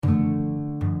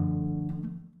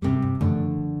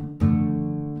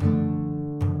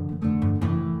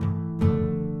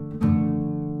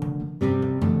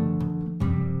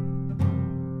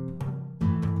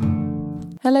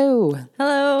Hello.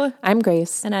 Hello. I'm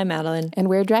Grace. And I'm Madeline. And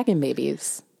we're Dragon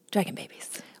Babies. Dragon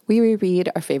Babies. We reread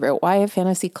our favorite YA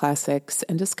fantasy classics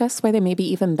and discuss why they may be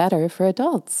even better for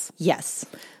adults. Yes.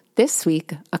 This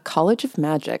week, A College of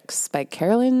Magics by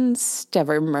Carolyn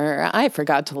Stevermer. I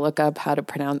forgot to look up how to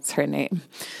pronounce her name.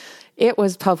 It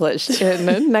was published in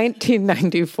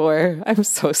 1994. I'm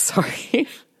so sorry.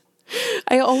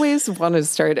 I always want to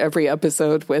start every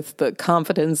episode with the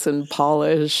confidence and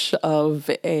polish of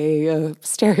a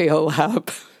stereo lab.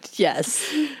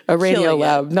 Yes. A radio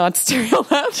lab, not stereo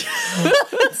lab.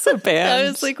 It's a band. I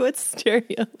was like, what's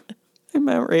stereo? I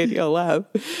meant radio lab.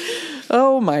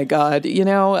 Oh my God. You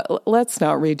know, let's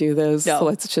not redo this. No.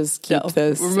 Let's just keep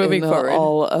this. We're moving forward.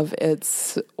 All of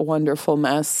its wonderful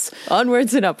mess.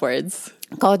 Onwards and upwards.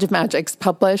 College of Magics,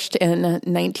 published in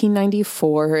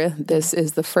 1994. This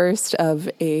is the first of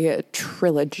a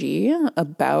trilogy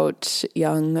about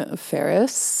young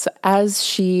Ferris as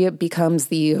she becomes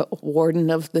the Warden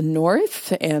of the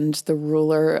North and the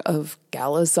ruler of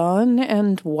Galazon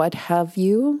and what have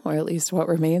you, or at least what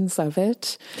remains of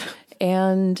it.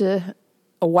 And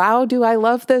wow, do I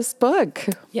love this book.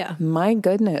 Yeah. My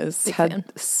goodness. Big Had fan.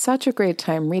 such a great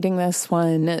time reading this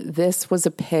one. This was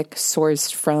a pick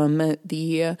sourced from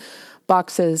the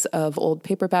boxes of old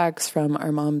paperbacks from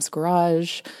our mom's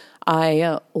garage.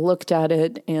 I looked at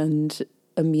it and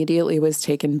immediately was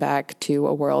taken back to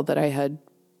a world that I had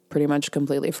pretty much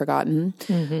completely forgotten.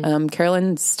 Mm-hmm.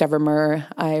 Carolyn Stevermer,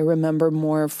 I remember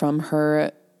more from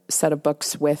her set of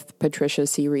books with Patricia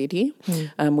C. Reedy.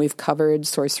 We've covered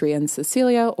Sorcery and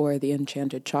Cecilia or The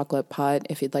Enchanted Chocolate Pot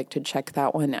if you'd like to check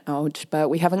that one out. But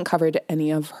we haven't covered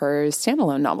any of her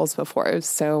standalone novels before,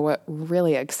 so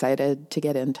really excited to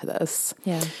get into this.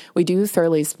 Yeah. We do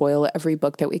thoroughly spoil every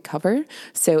book that we cover,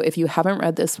 so if you haven't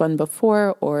read this one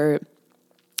before or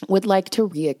would like to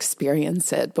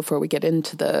re-experience it before we get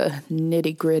into the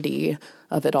nitty-gritty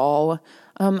of it all,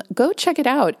 go check it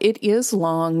out. It is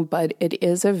long, but it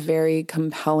is a very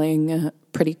compelling,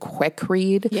 pretty quick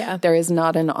read. Yeah. There is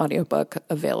not an audiobook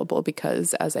available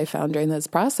because, as I found during this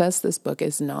process, this book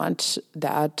is not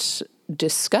that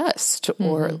discussed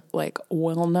or like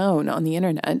well known on the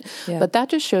internet. Yeah. But that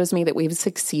just shows me that we've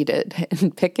succeeded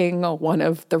in picking one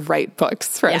of the right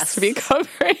books for us to be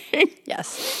covering.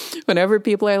 Yes. Whenever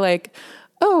people are like,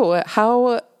 oh,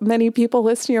 how many people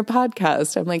listen to your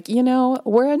podcast? I'm like, you know,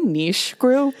 we're a niche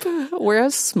group. We're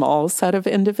a small set of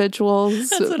individuals.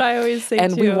 That's what I always say,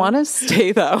 and too. we want to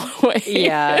stay that way.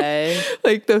 Yeah.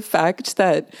 Like the fact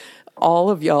that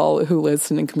all of y'all who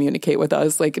listen and communicate with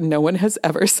us, like no one has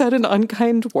ever said an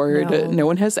unkind word. No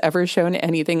one has ever shown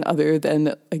anything other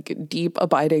than like deep,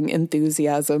 abiding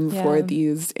enthusiasm for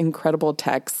these incredible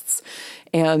texts.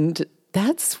 And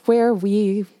that's where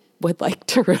we would like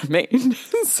to remain.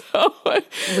 So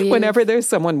whenever there's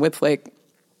someone with like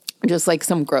just like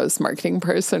some gross marketing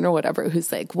person or whatever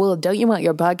who's like, well, don't you want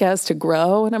your podcast to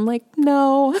grow? And I'm like,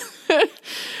 no,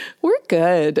 we're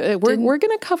good. We're going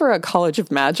to cover A College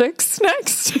of Magics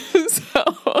next.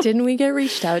 Didn't we get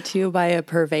reached out to by a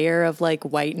purveyor of like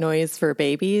white noise for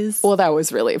babies? Well, that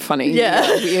was really funny.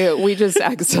 Yeah. We just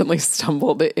accidentally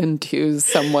stumbled into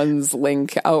someone's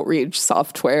link outreach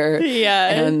software. Yeah.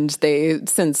 And they,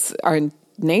 since our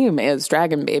name is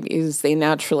Dragon Babies, they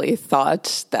naturally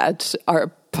thought that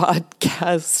our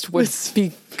podcast would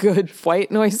be good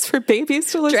white noise for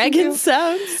babies to listen Dragon to.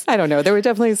 sounds. I don't know. There were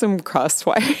definitely some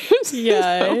crosswires.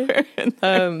 Yeah.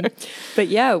 But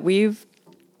yeah, we've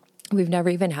never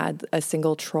even had a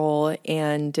single troll,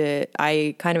 and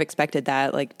I kind of expected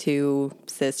that, like two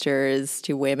sisters,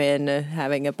 two women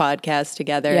having a podcast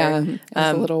together. Yeah,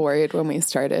 I was a little worried when we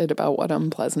started about what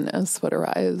unpleasantness would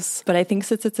arise. But I think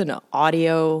since it's an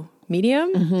audio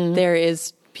medium, there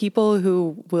is people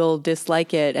who will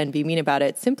dislike it and be mean about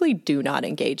it simply do not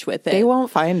engage with it. They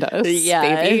won't find us,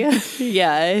 baby.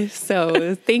 Yeah.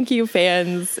 So thank you,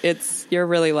 fans. You're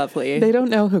really lovely. They don't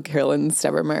know who Carolyn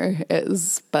Stevermer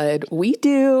is, but we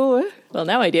do. Well,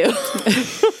 now I do.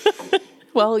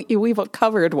 Well, we've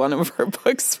covered one of her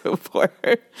books before.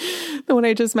 The one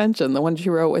I just mentioned, the one she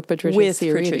wrote with Patricia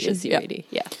C. Reedy.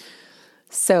 Yeah.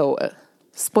 So,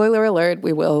 spoiler alert,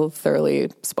 we will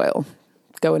thoroughly spoil.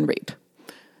 Go and read.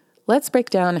 Let's break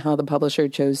down how the publisher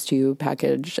chose to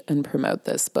package and promote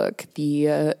this book.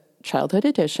 The childhood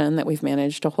edition that we've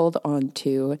managed to hold on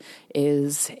to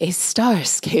is a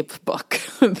Starscape book.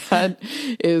 That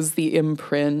is the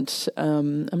imprint.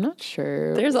 I'm not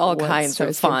sure. There's all kinds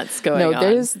of fonts going on.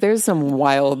 No, there's some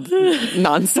wild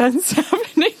nonsense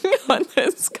happening on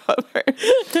this cover.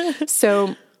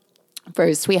 So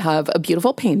First, we have a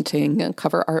beautiful painting,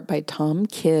 cover art by Tom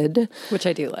Kidd. Which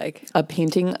I do like. A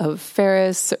painting of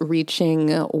Ferris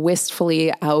reaching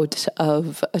wistfully out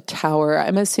of a tower.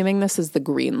 I'm assuming this is the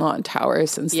Greenlaw Tower,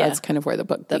 since that's kind of where the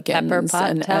book begins Pepperpot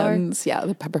and Tower? ends. Yeah,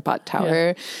 the Pepperpot Tower.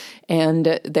 Yeah.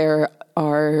 And there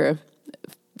are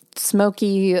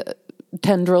smoky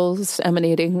tendrils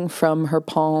emanating from her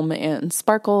palm and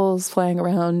sparkles flying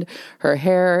around. Her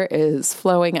hair is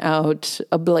flowing out,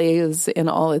 ablaze in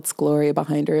all its glory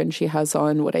behind her, and she has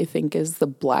on what I think is the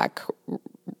black,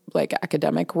 like,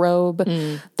 academic robe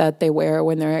that they wear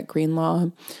when they're at Greenlaw,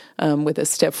 with a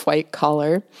stiff white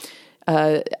collar.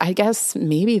 I guess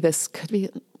maybe this could be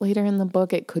later in the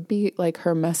book. It could be like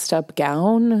her messed up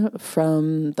gown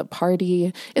from the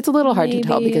party. It's a little hard to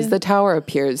tell because the tower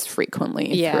appears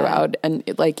frequently throughout, and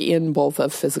like in both a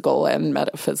physical and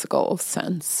metaphysical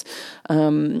sense.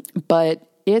 But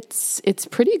it's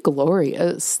pretty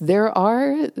glorious. There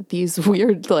are these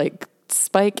weird, like,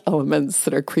 spike elements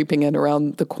that are creeping in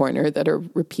around the corner that are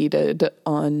repeated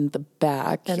on the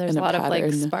back. And there's a lot of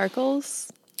like sparkles.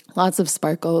 Lots of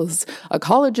sparkles. A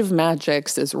college of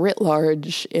magics is writ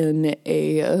large in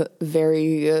a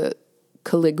very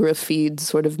calligraphied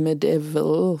sort of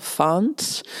medieval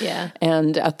font. Yeah.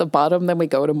 And at the bottom, then we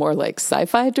go to more like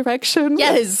sci-fi direction.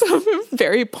 Yes. Some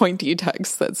very pointy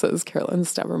text that says Carolyn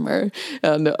Stevermer,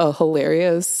 and a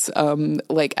hilarious,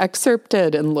 like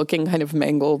excerpted and looking kind of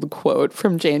mangled quote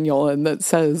from Jane Yolen that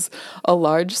says, "A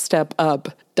large step up, ...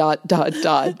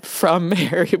 from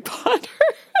Harry Potter."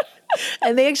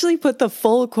 And they actually put the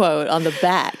full quote on the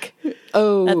back.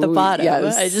 Oh, at the bottom.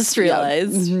 Yes. I just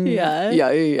realized. Yeah.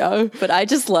 Yeah. But I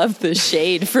just love the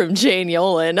shade from Jane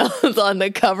Yolen on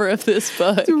the cover of this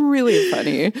book. It's really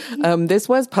funny. This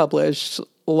was published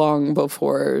long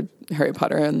before Harry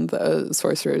Potter and the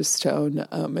Sorcerer's Stone.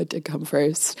 It did come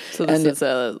first. So this is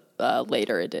a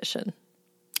later edition.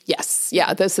 Yes.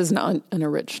 Yeah, this is not an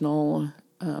original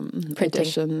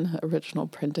original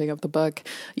printing of the book.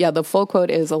 Yeah, the full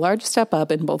quote is, "A large step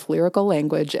up in both lyrical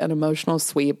language and emotional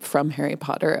sweep from Harry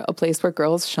Potter, a place where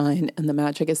girls shine and the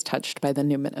magic is touched by the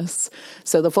numinous."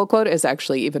 So the full quote is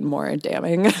actually even more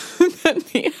damning than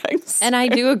the excerpt. And I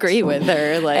do agree with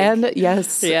her. And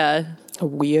yes, yeah,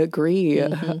 we agree.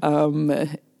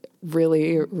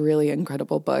 Really, really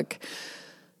incredible book.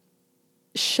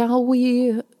 Shall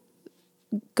we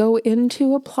go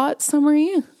into a plot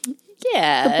summary?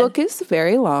 Yeah. The book is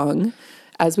very long,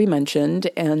 as we mentioned,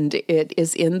 and it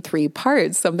is in 3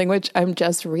 parts, something which I'm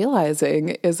just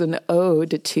realizing is an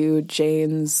ode to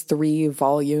Jane's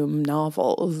 3-volume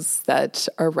novels that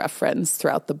are referenced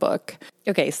throughout the book.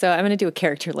 Okay, so I'm going to do a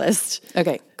character list.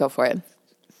 Okay, go for it.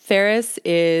 Ferris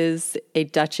is a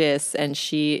duchess, and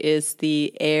she is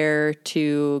the heir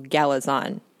to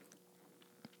Galazon.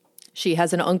 She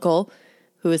has an uncle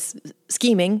who is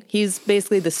scheming. He's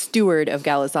basically the steward of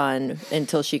Galazon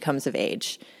until she comes of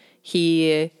age.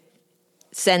 He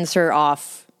sends her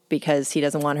off because he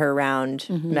doesn't want her around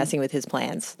messing with his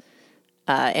plans,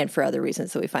 and for other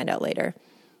reasons that we find out later.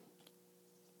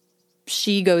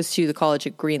 She goes to the College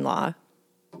at Greenlaw.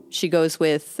 She goes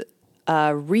with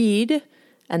Reed,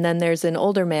 and then there's an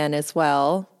older man as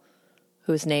well,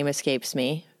 whose name escapes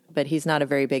me, but he's not a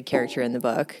very big character in the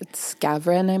book. It's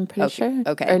Gavrin, I'm pretty sure.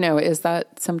 Okay. Or no, is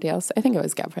that somebody else? I think it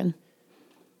was Gavrin.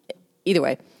 Either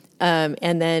way.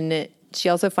 And then she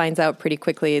also finds out pretty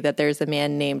quickly that there's a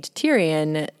man named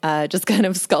Tyrion just kind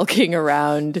of skulking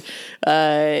around,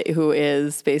 who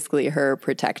is basically her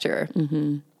protector.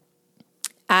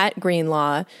 At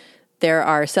Greenlaw, there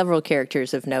are several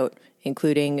characters of note,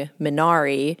 including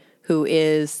Minari, who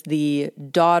is the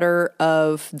daughter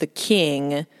of the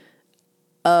king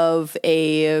of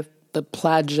the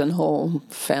Plaginal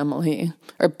family,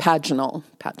 or Paginal.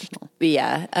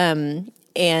 Yeah.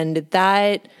 And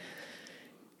that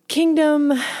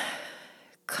kingdom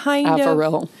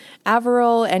Averil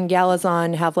and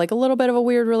Galazon have like a little bit of a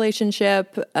weird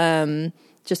relationship,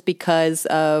 just because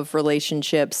of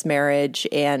relationships, marriage,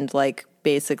 and like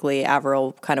basically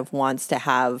Averil kind of wants to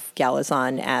have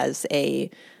Galazon as a,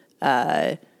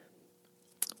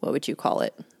 what would you call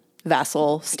it?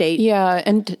 Vassal state. Yeah,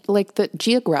 and like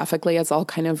geographically it's all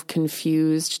kind of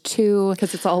confused too,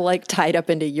 because it's all like tied up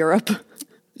into Europe.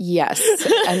 Yes,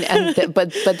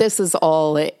 but this is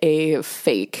all a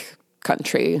fake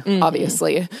country,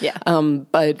 obviously. Yeah.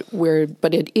 But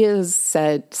it is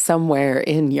set somewhere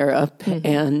in Europe,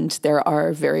 and there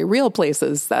are very real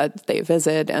places that they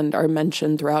visit and are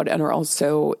mentioned throughout and are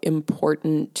also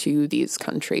important to these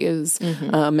countries,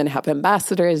 and have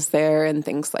ambassadors there and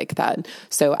things like that.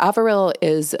 So Averil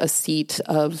is a seat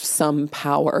of some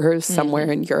power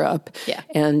somewhere in Europe,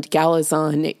 and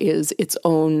Galazon is its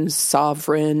own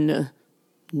sovereign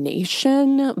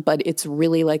nation, but it's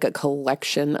really like a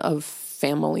collection of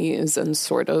families and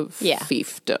sort of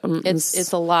fiefdoms.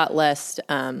 It's a lot less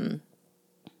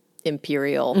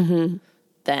imperial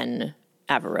than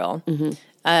Averil.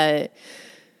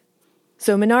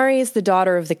 So Minari is the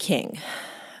daughter of the king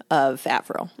of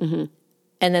Averil.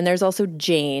 And then there's also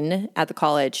Jane at the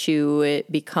college, who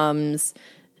becomes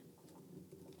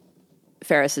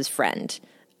Ferris's friend.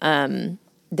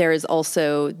 There is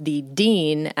also the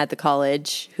dean at the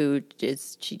college, who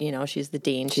is, she's the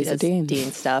dean. She does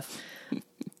dean stuff.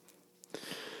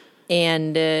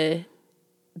 And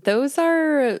those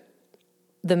are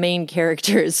the main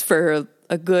characters for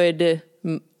a good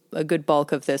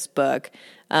bulk of this book.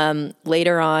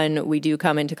 Later on, we do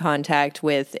come into contact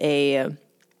with a,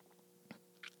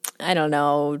 I don't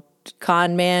know,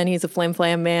 con man. He's a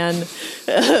flim-flam man. He's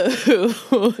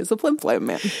a flim-flam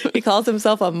man. He calls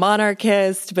himself a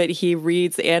monarchist, but he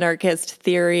reads anarchist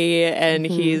theory, and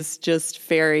he's just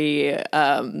very,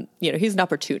 he's an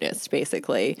opportunist,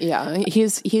 basically. Yeah,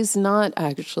 he's not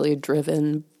actually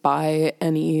driven by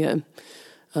any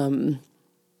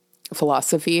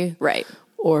philosophy. Right.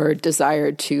 Or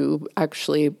desire to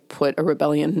actually put a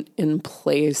rebellion in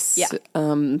place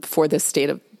for the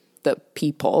state of the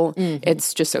people.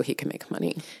 It's just so he can make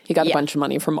money. He got a bunch of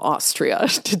money from Austria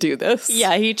to do this.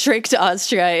 Yeah, he tricked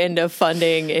Austria into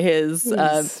funding his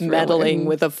meddling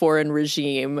with a foreign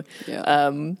regime,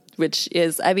 which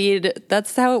is, I mean,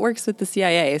 that's how it works with the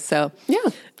CIA. So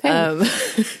yeah,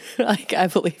 I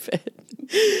believe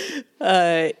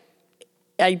it.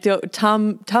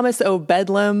 Thomas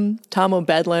O'Bedlam. Tom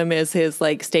O'Bedlam is his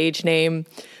like stage name.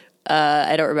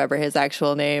 I don't remember his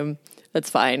actual name. That's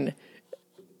fine.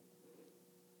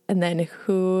 And then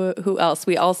who else?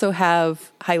 We also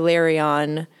have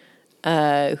Hilarion,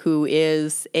 who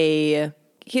is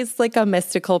he's like a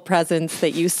mystical presence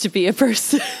that used to be a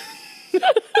person.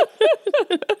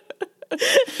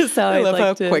 So I love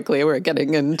how quickly we're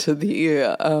getting into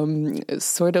the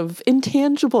sort of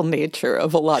intangible nature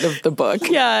of a lot of the book.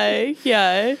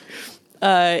 Yeah.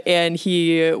 And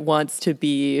he wants to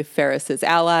be Ferris's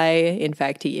ally. In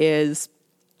fact, he is.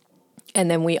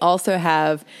 And then we also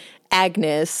have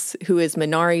Agnes, who is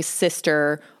Minari's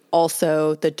sister,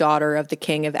 also the daughter of the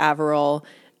king of Averil,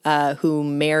 who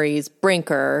marries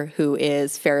Brinker, who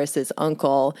is Ferris's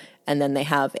uncle. And then they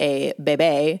have a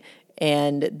bebe.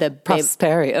 And the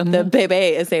Prosperian. The bebe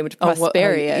is named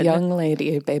Prosperian. A young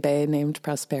lady bebe named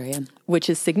Prosperian. Which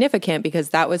is significant because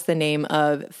that was the name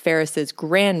of Ferris's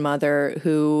grandmother,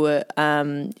 who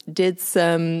did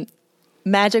some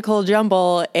magical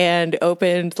jumble and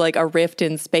opened like a rift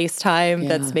in space-time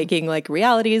that's making like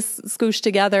realities scoosh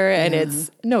together, and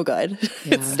it's no good.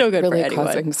 Yeah. It's no good really for anyone.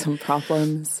 Causing some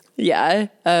problems. Yeah.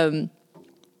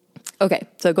 Okay,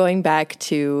 so going back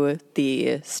to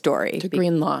the story. To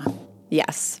Greenlaw.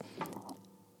 Yes.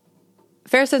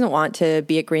 Ferris doesn't want to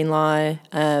be at Greenlaw.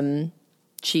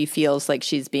 She feels like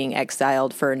she's being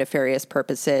exiled for nefarious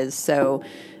purposes. So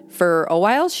for a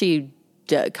while, she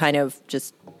kind of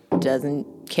just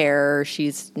doesn't care.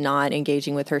 She's not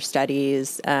engaging with her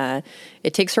studies.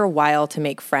 It takes her a while to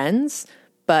make friends.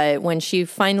 But when she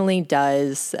finally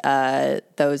does,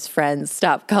 those friends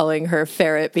stop calling her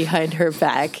ferret behind her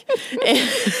back.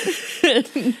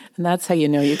 And that's how you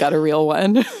know you got a real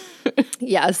one.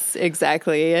 Yes,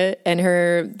 exactly. And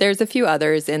there's a few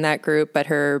others in that group, but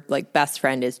her like best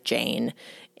friend is Jane.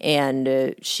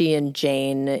 And she and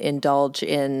Jane indulge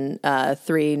in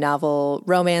 3 novel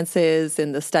romances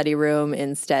in the study room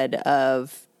instead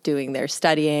of doing their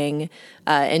studying.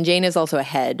 And Jane is also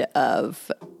ahead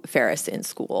of Ferris in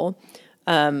school.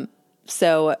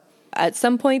 So at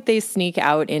some point they sneak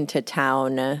out into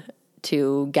town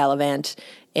to gallivant,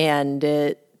 and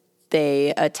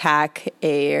they attack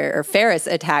Ferris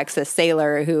attacks a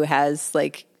sailor who has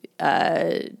like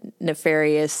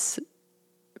nefarious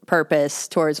purpose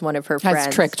towards one of her friends.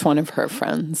 Has tricked one of her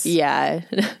friends. Yeah.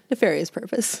 Nefarious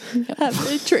purpose.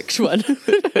 Tricked one.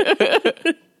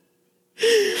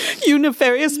 You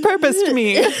nefarious purposed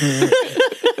me.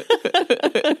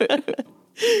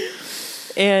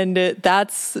 And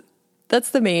that's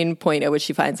the main point at which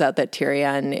she finds out that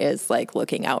Tyrion is like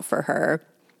looking out for her.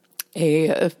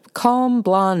 A calm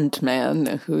blonde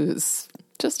man who's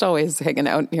just always hanging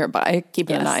out nearby,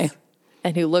 keeping an eye.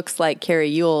 and who looks like Carrie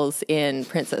Ewells in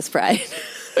Princess Bride.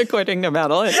 According to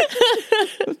Madeline.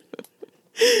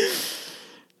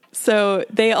 So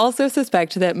they also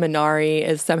suspect that Minari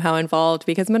is somehow involved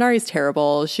because Minari's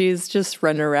terrible. She's just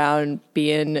running around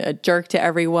being a jerk to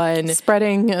everyone.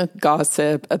 Spreading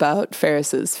gossip about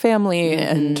Ferris's family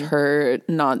and her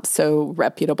not so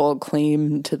reputable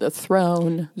claim to the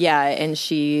throne. Yeah, and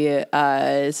she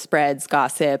spreads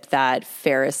gossip that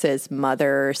Ferris's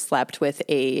mother slept with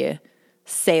a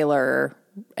sailor,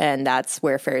 and that's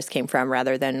where Ferris came from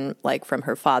rather than like from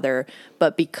her father.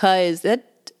 But because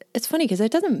it's funny because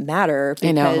it doesn't matter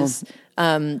because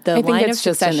the line of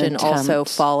succession also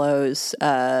follows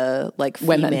like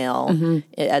female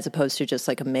as opposed to just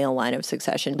like a male line of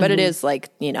succession. But it is like,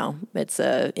 it's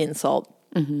a insult.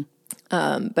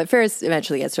 But Ferris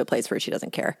eventually gets to a place where she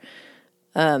doesn't care.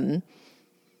 And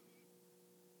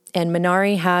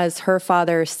Minari has her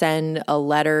father send a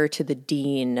letter to the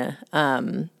dean,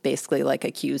 basically like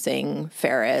accusing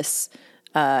Ferris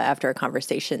after a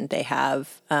conversation they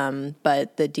have.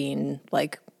 But the dean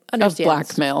like understands. Of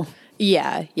blackmail.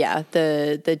 Yeah.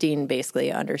 The dean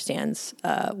basically understands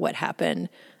what happened.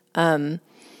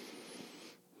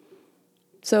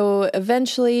 So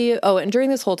eventually, and during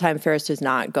this whole time, Ferris does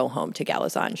not go home to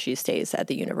Galazon. She stays at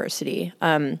the university.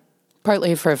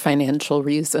 Partly for financial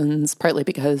reasons, partly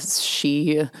because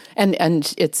she,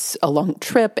 and it's a long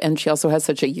trip, and she also has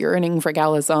such a yearning for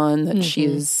Galazon that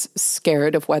she's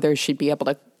scared of whether she'd be able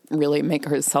to really make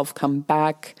herself come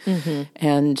back.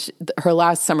 And her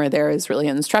last summer there is really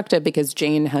instructive because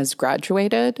Jane has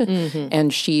graduated,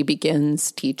 and she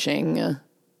begins teaching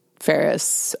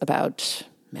Ferris about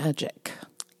magic.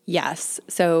 Yes.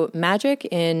 So magic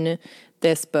in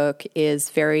this book is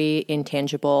very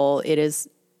intangible. It is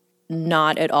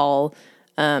not at all.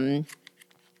 Again,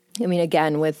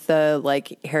 with the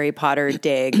like Harry Potter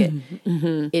dig,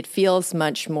 it feels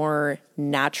much more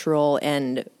natural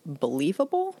and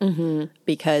believable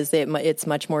because it's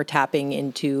much more tapping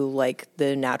into like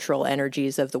the natural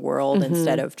energies of the world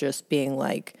instead of just being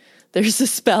like, there's a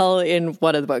spell in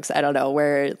one of the books, I don't know,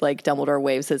 where like Dumbledore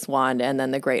waves his wand and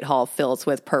then the Great Hall fills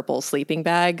with purple sleeping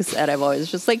bags. And I'm always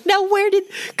just like, now where did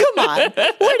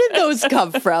those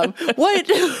come from?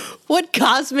 What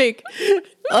cosmic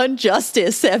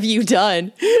injustice have you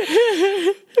done?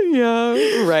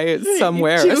 Yeah, right.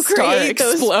 Somewhere a star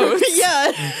explodes.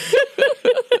 Yeah.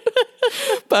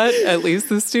 But at least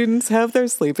the students have their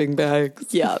sleeping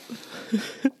bags. Yeah.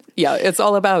 Yeah, it's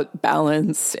all about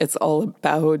balance. It's all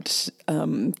about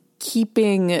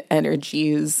keeping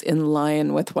energies in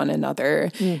line with one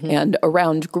another. And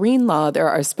around Greenlaw, there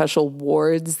are special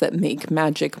wards that make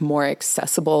magic more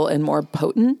accessible and more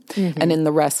potent. And in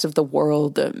the rest of the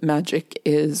world, magic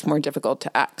is more difficult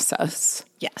to access.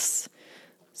 Yes.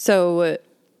 So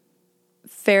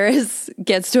Ferris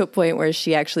gets to a point where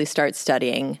she actually starts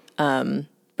studying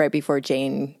right before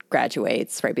Jane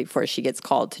graduates, right before she gets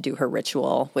called to do her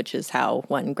ritual, which is how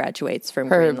one graduates from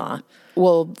Greenlaw.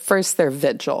 Well, first their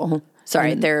vigil.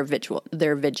 Sorry, their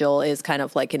vigil is kind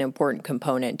of like an important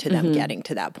component to them getting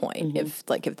to that point. If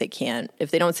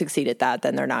they don't succeed at that,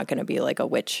 then they're not going to be like a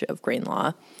witch of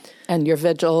Greenlaw. And your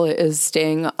vigil is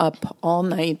staying up all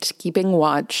night, keeping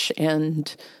watch,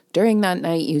 and during that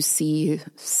night you see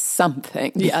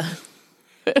something. Yeah.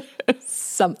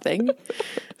 Something.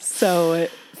 So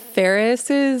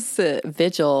Ferris's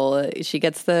vigil, she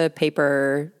gets the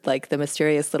paper, like the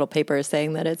mysterious little paper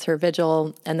saying that it's her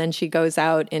vigil, and then she goes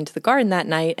out into the garden that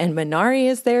night, and Minari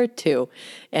is there too.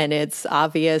 And it's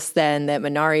obvious then that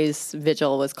Minari's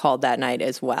vigil was called that night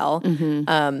as well.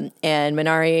 And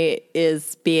Minari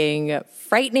is being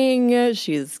frightening.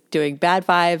 She's doing bad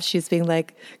vibes. She's being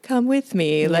like, come with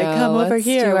me. Like, come over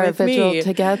here with me. Vigil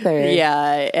together.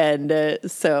 Yeah. And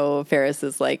so Ferris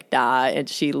is like, nah. And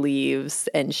she leaves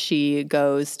and she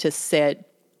goes to sit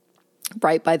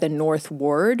right by the North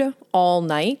Ward all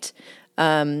night.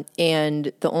 And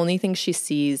the only thing she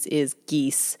sees is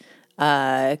geese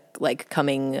like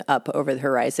coming up over the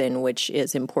horizon, which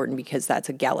is important because that's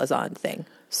a Galazon thing.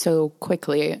 So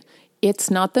quickly, it's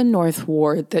not the North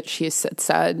Ward that she sits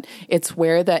at. It's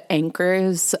where the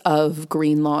anchors of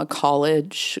Greenlaw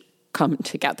College come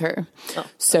together.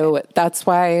 So that's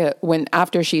why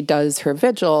after she does her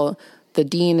vigil, the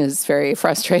dean is very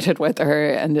frustrated with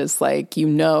her and is like,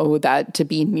 that to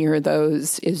be near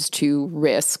those is to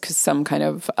risk some kind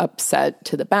of upset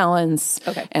to the balance.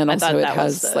 Okay. And also it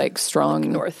has like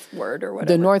strong... North Ward or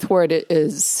whatever. The North Ward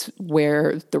is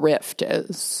where the rift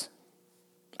is.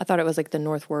 I thought it was like the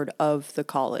North Ward of the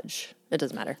college. It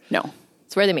doesn't matter. No.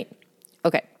 It's where they meet.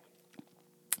 Okay.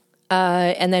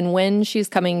 And then when she's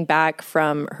coming back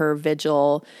from her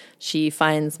vigil, she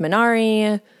finds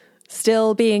Minari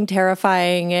still being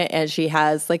terrifying, and she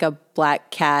has like a black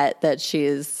cat that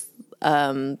she's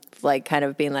like kind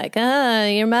of being like,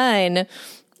 you're mine.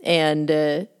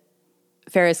 And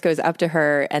Ferris goes up to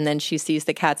her, and then she sees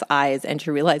the cat's eyes, and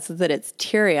she realizes that it's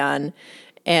Tyrion,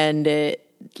 and it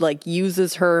like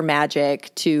uses her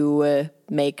magic to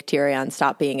make Tyrion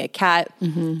stop being a cat.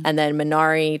 Mm-hmm. And then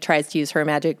Minari tries to use her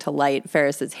magic to light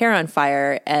Ferris's hair on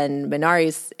fire, and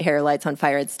Minari's hair lights on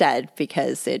fire instead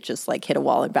because it just like hit a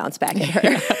wall and bounced back at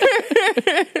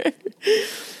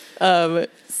her.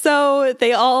 So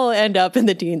they all end up in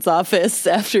the dean's office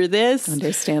after this.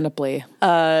 Understandably.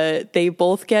 They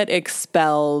both get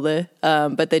expelled,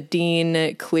 but the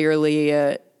dean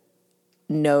clearly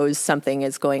knows something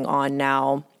is going on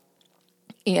now.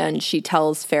 And she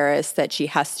tells Ferris that she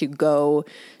has to go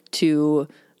to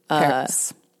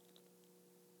Paris.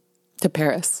 To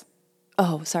Paris.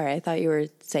 Oh, sorry. I thought you were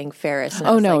saying Ferris.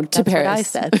 Oh, no, like, to Paris. What I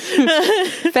said.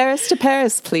 Ferris to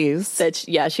Paris, please.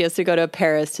 She has to go to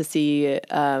Paris to see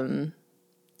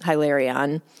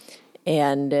Hilarion,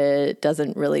 and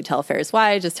doesn't really tell Ferris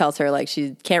why. Just tells her like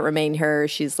she can't remain here.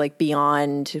 She's like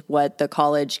beyond what the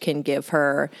college can give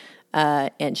her.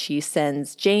 And she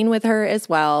sends Jane with her as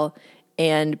well.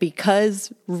 And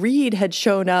because Reed had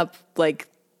shown up like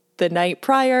the night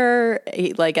prior,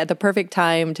 like at the perfect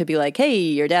time to be like, hey,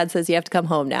 your dad says you have to come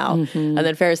home now. Mm-hmm. And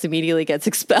then Ferris immediately gets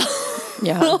expelled.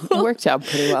 Yeah, it worked out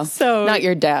pretty well. So, not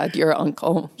your dad, your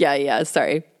uncle. Yeah,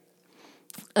 sorry.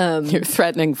 Your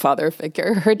threatening father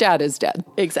figure. Her dad is dead.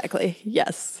 Exactly,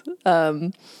 yes.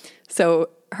 So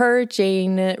her,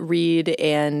 Jane, Reed,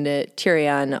 and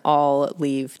Tyrion all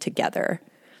leave together.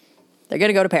 They're going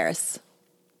to go to Paris.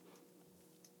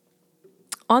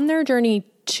 On their journey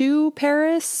to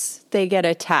Paris, they get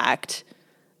attacked.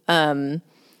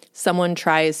 Someone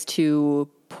tries to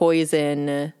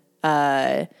poison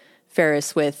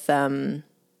Ferris with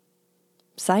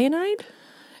cyanide.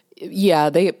 Yeah,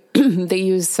 they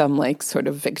use some like sort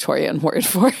of Victorian word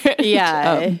for it.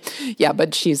 Yeah,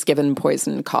 but she's given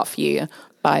poisoned coffee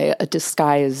by a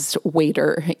disguised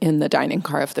waiter in the dining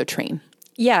car of the train.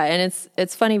 Yeah, and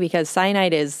it's funny because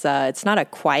cyanide is it's not a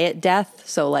quiet death,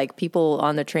 so like people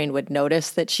on the train would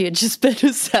notice that she had just been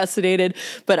assassinated,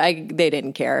 but they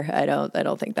didn't care. I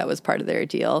don't think that was part of their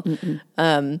deal.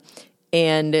 And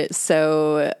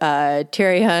so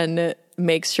Tyrion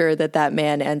makes sure that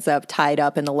man ends up tied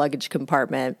up in the luggage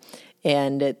compartment,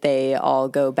 and they all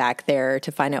go back there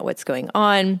to find out what's going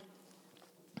on.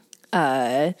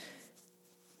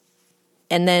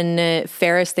 And then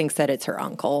Ferris thinks that it's her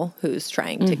uncle who's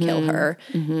trying to kill her.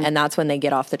 Mm-hmm. And that's when they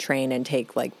get off the train and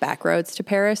take like back roads to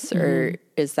Paris, or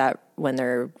is that when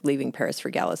they're leaving Paris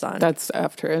for Galazon? That's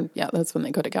after. Yeah, that's when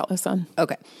they go to Galazon.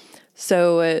 Okay.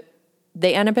 So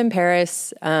they end up in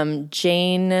Paris.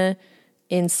 Jane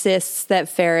insists that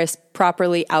Ferris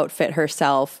properly outfit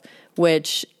herself,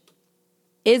 which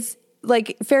is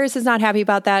like, Ferris is not happy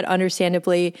about that,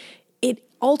 understandably.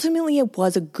 Ultimately, it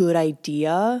was a good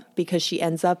idea because she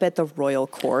ends up at the royal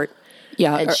court.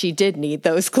 Yeah. And she did need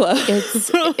those clothes.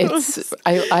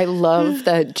 I love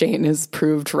that Jane is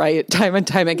proved right time and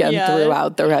time again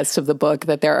throughout the rest of the book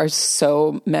that there are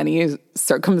so many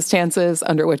circumstances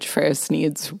under which Ferris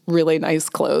needs really nice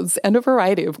clothes and a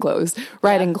variety of clothes.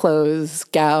 Riding clothes,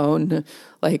 gown,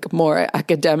 like more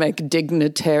academic,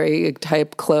 dignitary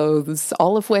type clothes,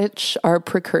 all of which are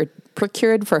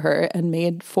procured for her and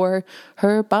made for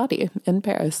her body in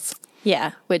Paris.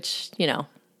 Yeah, which,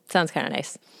 sounds kind of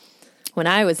nice. When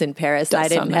I was in Paris, I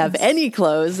didn't have any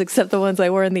clothes except the ones I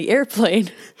wore in the airplane.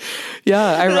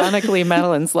 Yeah, ironically,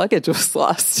 Madeline's luggage was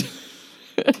lost.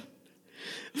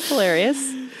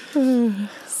 Hilarious.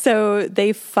 So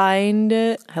they find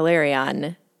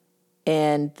Hilarion,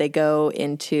 and they go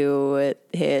into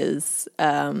his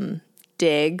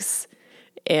digs.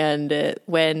 And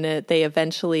when they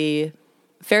eventually,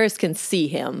 Ferris can see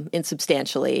him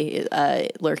insubstantially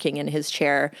lurking in his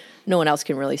chair. No one else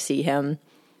can really see him.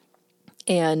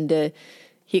 And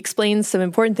he explains some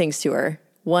important things to her.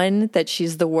 One, that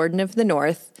she's the Warden of the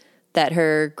North, that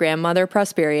her grandmother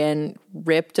Prosperian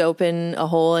ripped open a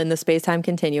hole in the space-time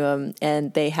continuum,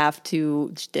 and they have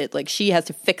to, she has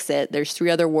to fix it. There's 3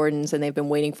 other wardens, and they've been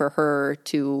waiting for her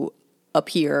to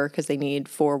appear because they need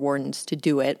 4 wardens to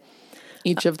do it.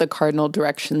 Each of the cardinal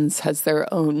directions has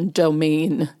their own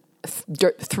domain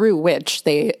through which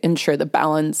they ensure the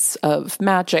balance of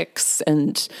magics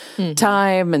and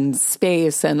time and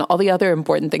space and all the other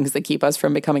important things that keep us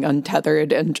from becoming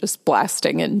untethered and just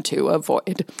blasting into a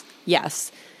void.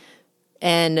 Yes.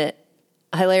 And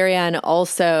Hilarion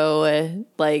also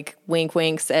like wink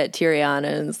winks at Tyrion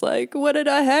and is like, what did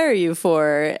I hire you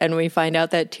for? And we find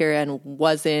out that Tyrion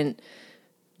wasn't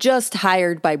just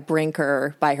hired by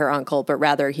Brinker, by her uncle, but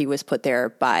rather he was put there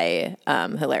by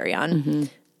Hilarion,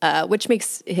 which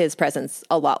makes his presence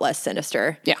a lot less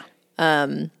sinister. Yeah.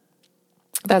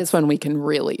 That's when we can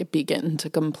really begin to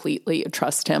completely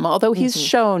trust him. Although he's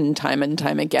shown time and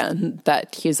time again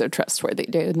that he's a trustworthy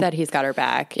dude. That he's got her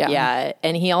back. Yeah.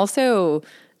 And he also,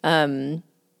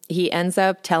 he ends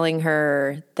up telling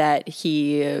her that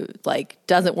he like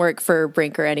doesn't work for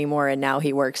Brinker anymore. And now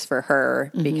he works for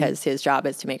her because his job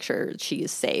is to make sure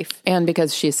she's safe. And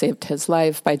because she saved his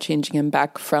life by changing him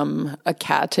back from a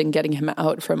cat and getting him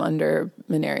out from under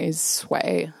Minari's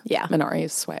sway. Yeah.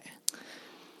 Minari's sway.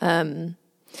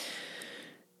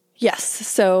 Yes.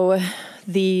 So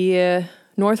the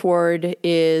North Ward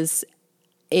is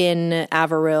in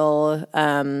Averil,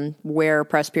 where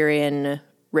Prosperian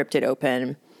ripped it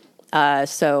open.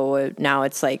 So now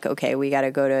it's like, okay, we got to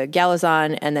go to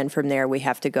Galazon, and then from there we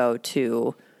have to go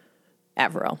to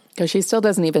Averil. Because she still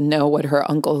doesn't even know what her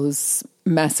uncle's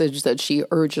message that she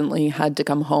urgently had to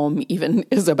come home even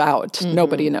is about.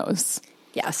 Nobody knows.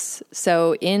 Yes.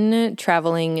 So in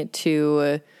traveling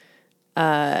to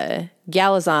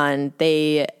Galazon,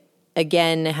 they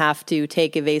again have to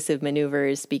take evasive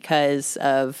maneuvers because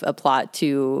of a plot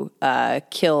to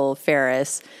kill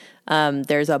Ferris.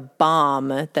 There's a bomb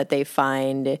that they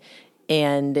find,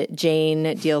 and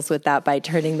Jane deals with that by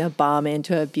turning the bomb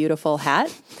into a beautiful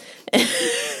hat.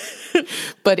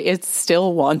 But it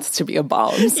still wants to be a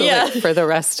bomb. So like, for the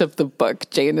rest of the book,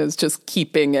 Jane is just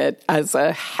keeping it as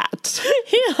a hat.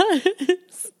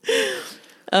 Yes.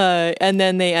 And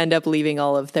then they end up leaving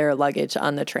all of their luggage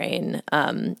on the train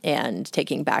and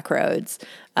taking back roads.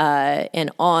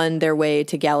 And on their way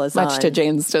to Galazon. Much to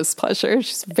Jane's displeasure.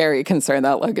 She's very concerned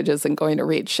that luggage isn't going to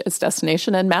reach its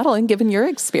destination. And Madeline, given your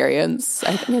experience,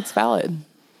 I think it's valid.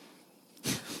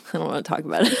 I don't want to talk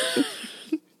about it.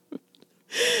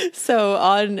 So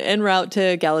en route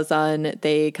to Galazon,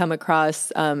 they come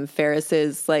across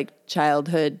Ferris's like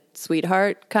childhood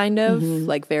sweetheart, kind of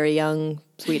like very young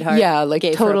sweetheart. Yeah, like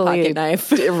gave totally her a pocket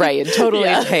knife. Right, totally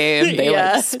tame. They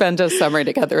like spent a summer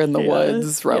together in the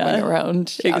woods, roaming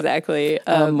around. Yeah. Exactly.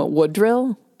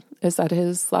 Woodrill. Is that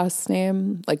his last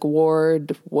name? Like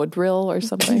Ward Woodrill or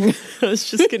something? I was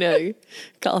just going to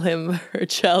call him her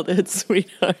childhood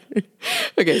sweetheart.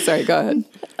 Okay, sorry, go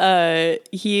ahead.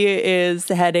 He is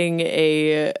heading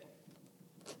a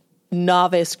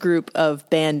novice group of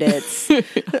bandits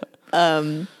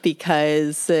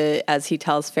because, as he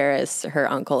tells Ferris, her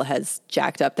uncle has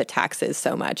jacked up the taxes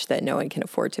so much that no one can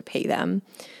afford to pay them.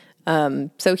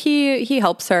 So he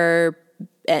helps her,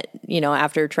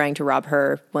 after trying to rob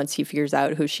her once he figures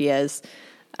out who she is,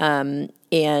 and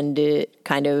it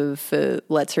kind of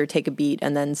lets her take a beat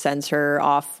and then sends her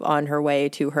off on her way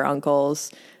to her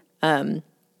uncle's.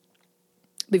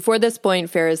 Before this point,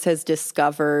 Ferris has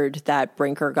discovered that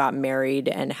Brinker got married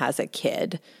and has a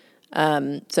kid.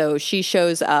 So she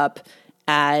shows up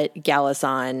at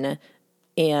Galazon,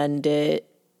 and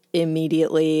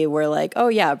immediately we're like, oh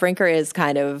yeah, Brinker is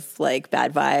kind of like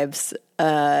bad vibes.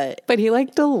 But he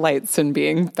like delights in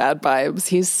being bad vibes.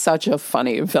 He's such a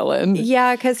funny villain.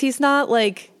 Yeah, because he's not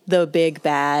like the big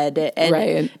bad. And,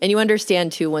 right. And you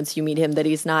understand too, once you meet him, that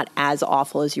he's not as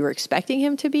awful as you were expecting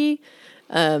him to be.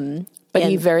 But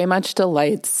he very much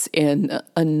delights in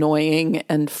annoying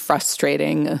and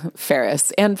frustrating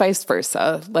Ferris, and vice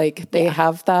versa. Like they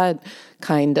have that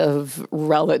kind of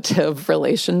relative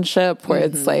relationship where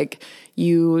it's like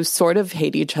you sort of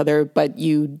hate each other, but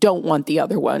you don't want the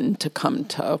other one to come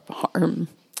to harm.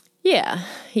 Yeah.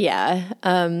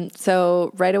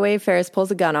 So right away, Ferris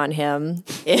pulls a gun on him.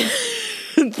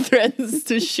 Threatens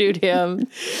to shoot him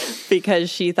because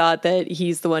she thought that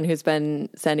he's the one who's been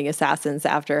sending assassins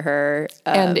after her.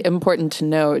 And important to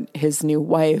note, his new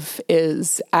wife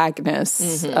is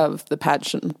Agnes of the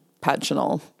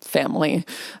Paginal family.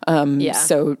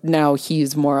 So now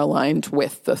he's more aligned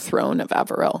with the throne of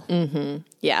Averil.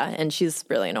 Yeah, and she's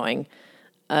really annoying.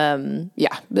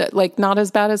 Like not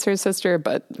as bad as her sister,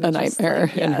 but a nightmare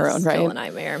in her own right. Still a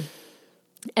nightmare.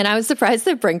 And I was surprised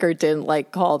that Brinker didn't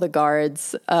like call the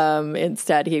guards.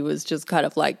 Instead, he was just kind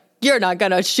of like, "You're not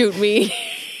gonna shoot me."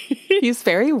 He's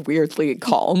very weirdly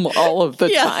calm all of the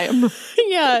time.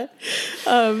 Yeah.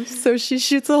 So she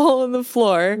shoots a hole in the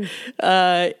floor,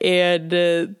 and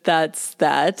that's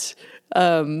that.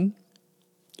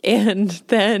 And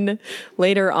then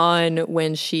later on,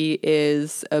 when she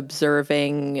is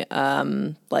observing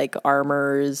like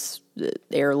armors,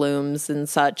 heirlooms and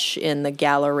such in the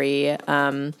gallery,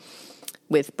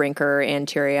 with Brinker and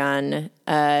Tyrion,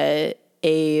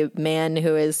 a man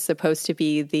who is supposed to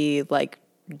be the like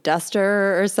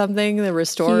duster or something, the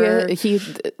restorer.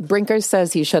 Brinker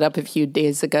says he showed up a few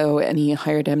days ago and he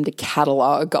hired him to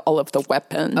catalog all of the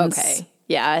weapons. Okay.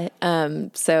 Yeah.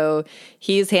 So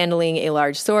he's handling a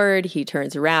large sword. He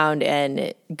turns around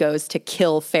and goes to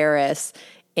kill Ferris,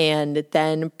 and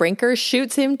then Brinker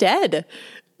shoots him dead.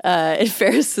 And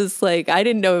Ferris is like, I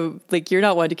didn't know, like, you're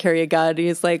not one to carry a gun.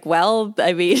 He's like, well,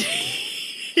 I mean,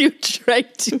 you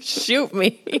tried to shoot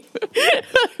me. It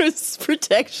was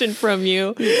protection from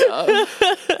you. Yeah.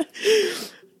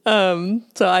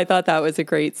 So I thought that was a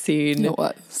great scene. It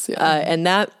was, yeah. And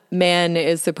that man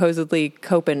is supposedly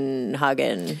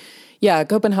Copenhagen. Yeah,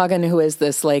 Copenhagen, who is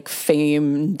this like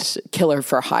famed killer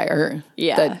for hire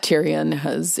that Tyrion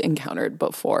has encountered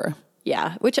before.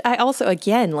 Yeah, which I also,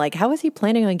 again, like, how is he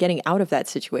planning on getting out of that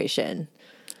situation?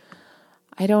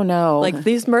 I don't know. Like,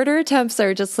 these murder attempts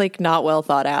are just like not well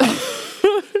thought out.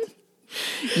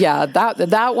 Yeah,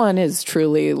 that one is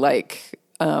truly like,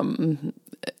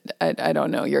 I don't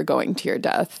know, you're going to your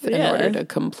death in order to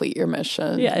complete your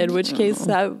mission. Yeah, in which case,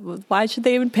 why should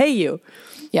they even pay you?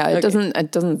 Yeah,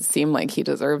 it doesn't seem like he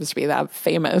deserves to be that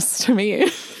famous to me.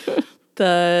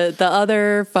 The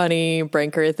other funny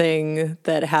Brinker thing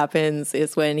that happens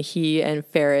is when he and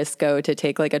Ferris go to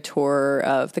take like a tour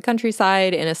of the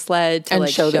countryside in a sled to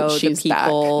like show the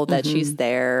people that she's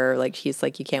there. Like, she's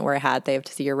like, you can't wear a hat. They have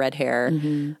to see your red hair.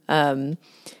 And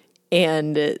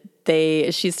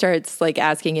she starts like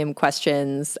asking him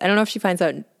questions. I don't know if she finds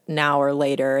out now or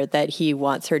later that he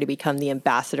wants her to become the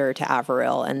ambassador to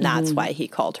Averil, and that's why he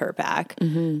called her back.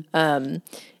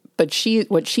 But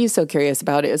what she's so curious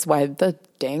about is why the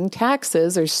dang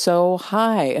taxes are so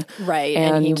high. Right.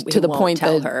 And he to the point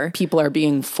that her. People are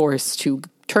being forced to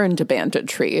turn to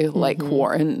banditry like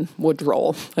Warren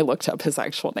Woodrow. I looked up his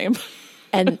actual name.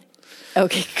 And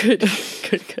okay, good.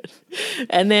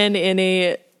 And then in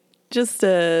a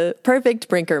perfect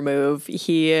Brinker move,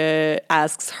 he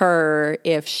asks her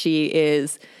if she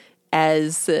is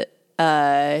as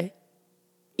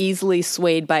easily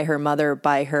swayed by her mother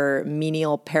by her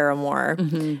menial paramour.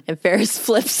 And Ferris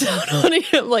flips out on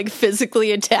him, like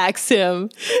physically attacks him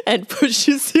and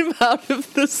pushes him out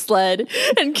of the sled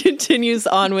and continues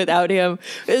on without him.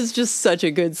 It's just such a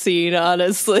good scene,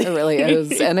 honestly. It really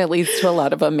is. And it leads to a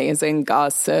lot of amazing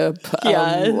gossip.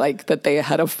 Like that they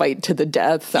had a fight to the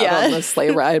death out on the sleigh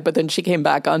ride, but then she came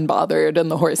back unbothered and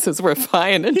the horses were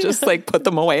fine and just like put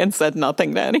them away and said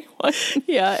nothing to anyone.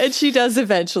 Yeah, and she does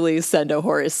eventually send a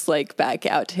horse like back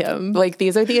out to him. Like,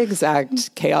 these are the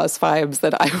exact chaos vibes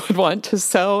that I would want to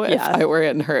sow if I were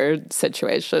in her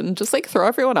situation. Just like throw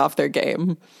everyone off their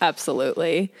game.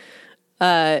 Absolutely.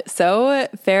 So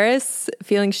Ferris,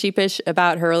 feeling sheepish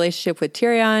about her relationship with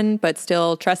Tyrion, but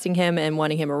still trusting him and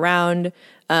wanting him around,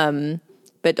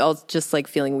 but also just like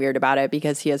feeling weird about it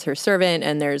because he is her servant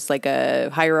and there's like a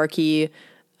hierarchy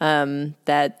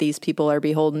that these people are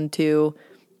beholden to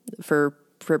for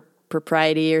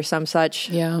propriety or some such.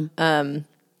 Yeah.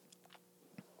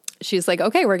 She's like,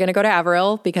 okay, we're going to go to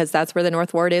Averil because that's where the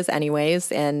North Ward is anyways,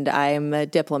 and I'm a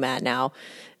diplomat now.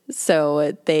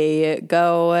 So they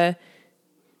go,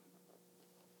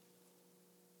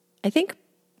 I think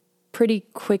pretty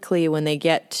quickly when they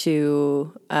get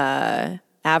to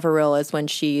Averil is when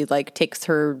she like takes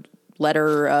her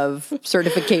letter of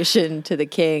certification to the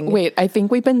king. Wait, I think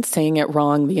we've been saying it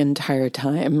wrong the entire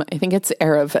time. I think it's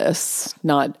Erebus,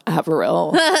 not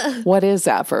Averil. What is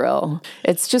Averil?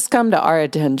 It's just come to our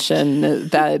attention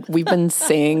that we've been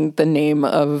saying the name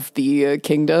of the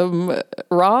kingdom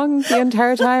wrong the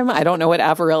entire time. I don't know what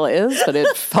Averil is, but it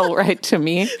felt right to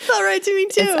me. Felt right to me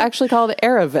too. It's actually called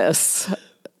Erebus.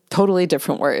 Totally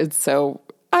different words. So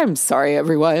I'm sorry,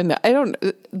 everyone.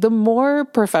 The more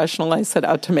professional I set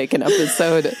out to make an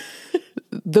episode,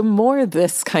 the more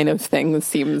this kind of thing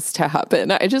seems to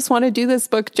happen. I just want to do this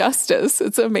book justice.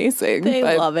 It's amazing.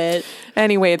 They love it.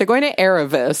 Anyway, they're going to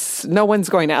Erebus. No one's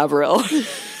going to Averil.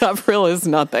 Averil is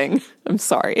nothing. I'm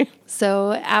sorry.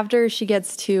 So after she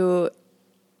gets to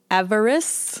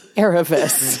Erebus.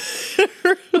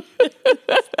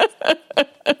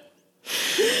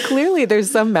 Clearly, there's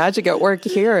some magic at work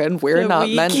here, and we're not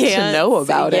meant to know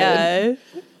about it.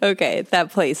 Okay,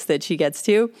 that place that she gets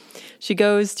to. She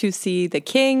goes to see the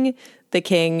king. The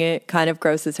king kind of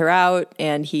grosses her out,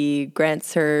 and he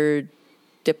grants her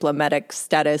diplomatic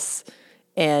status.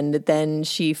 And then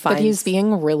she finds... But he's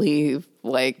being really,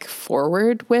 like,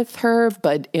 forward with her,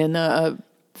 but in a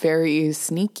very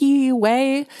sneaky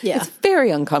way. Yeah. It's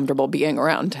very uncomfortable being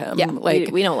around him. Yeah,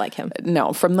 like we don't like him.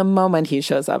 No, from the moment he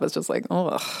shows up, it's just like,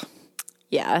 ugh.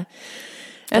 Yeah.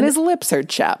 And his lips are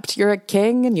chapped. You're a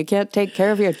king and you can't take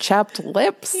care of your chapped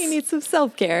lips. He needs some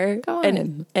self-care.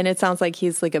 And it sounds like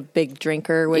he's like a big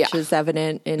drinker, which is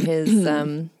evident in his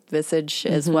visage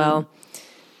as well.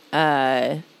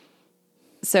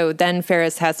 So then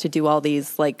Ferris has to do all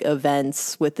these like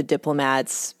events with the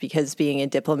diplomats because being a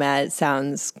diplomat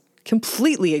sounds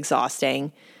completely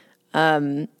exhausting.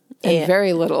 And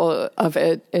very little of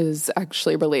it is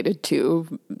actually related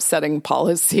to setting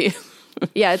policy.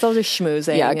 Yeah, it's all just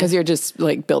schmoozing. Yeah, because you're just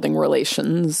like building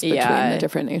relations between the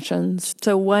different nations.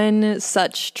 So one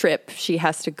such trip she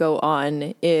has to go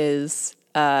on is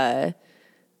a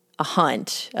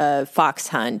hunt, a fox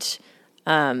hunt.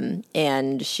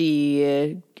 And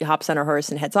she hops on her horse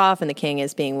and heads off, and the king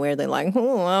is being weirdly like,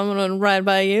 oh, I'm going to ride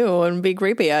by you and be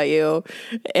creepy at you.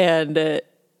 And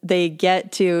they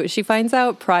get to, she finds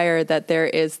out prior that there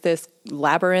is this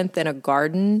labyrinth in a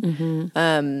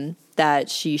garden, that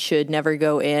she should never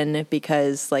go in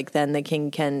because like then the king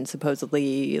can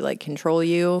supposedly like control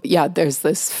you. Yeah, there's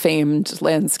this famed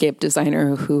landscape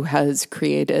designer who has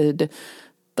created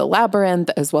the labyrinth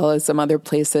as well as some other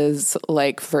places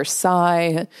like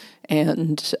Versailles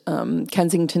and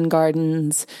Kensington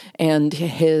Gardens, and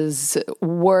his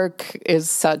work is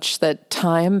such that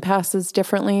time passes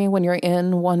differently when you're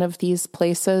in one of these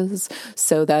places,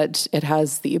 so that it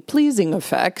has the pleasing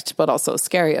effect, but also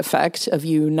scary effect of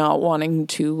you not wanting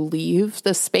to leave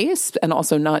the space and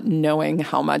also not knowing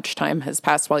how much time has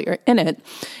passed while you're in it.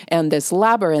 And this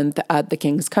labyrinth at the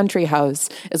King's Country House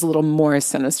is a little more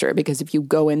sinister because if you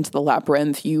go into the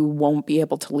labyrinth, you won't be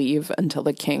able to leave until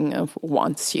the king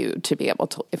wants you to be able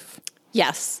to leave.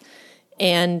 Yes.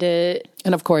 And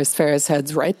of course, Ferris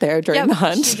heads right there during the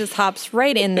hunt. She just hops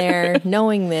right in there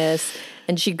knowing this,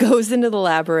 and she goes into the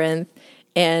labyrinth,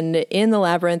 and in the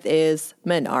labyrinth is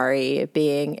Minari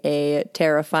being a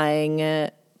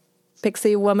terrifying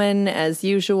pixie woman as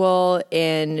usual,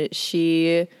 and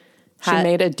she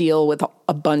made a deal with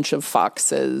a bunch of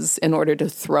foxes in order to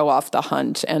throw off the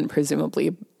hunt and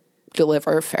presumably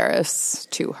deliver Ferris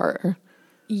to her.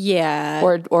 Yeah.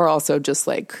 Or also just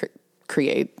like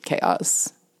create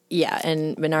chaos. Yeah,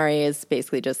 and Minari is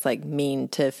basically just like mean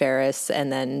to Ferris,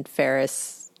 and then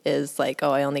Ferris is like,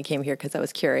 oh, I only came here because I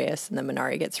was curious, and then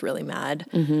Minari gets really mad.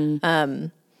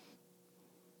 And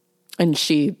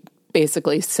she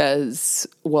basically says,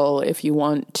 well, if you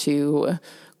want to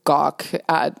gawk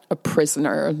at a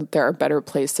prisoner, there are better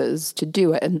places to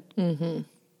do it.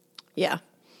 Yeah.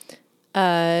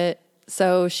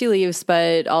 So she leaves,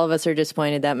 but all of us are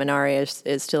disappointed that Minari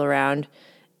is still around.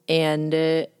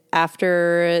 And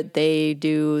after they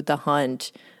do the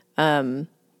hunt, when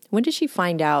did she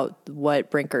find out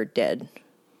what Brinker did?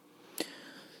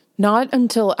 Not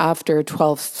until after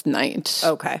 12th night.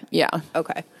 Okay. Yeah.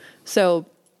 Okay. So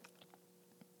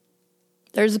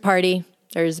there's a party.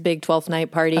 There's a big 12th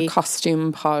night party. A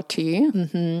costume party.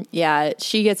 Yeah,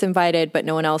 she gets invited, but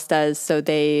no one else does. So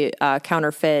they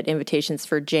counterfeit invitations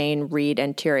for Jane, Reed,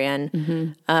 and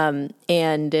Tyrion.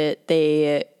 And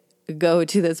they go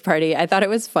to this party. I thought it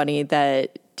was funny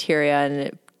that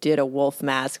Tyrion did a wolf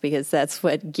mask because that's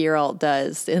what Geralt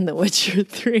does in The Witcher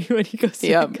 3 when he goes to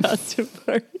the costume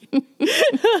party.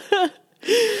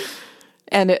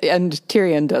 And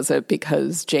Tyrion does it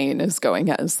because Jane is going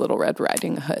as Little Red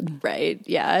Riding Hood. Right,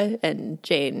 yeah. And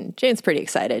Jane's pretty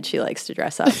excited. She likes to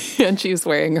dress up. And she's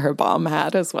wearing her bomb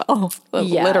hat as well.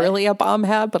 Yeah. Literally a bomb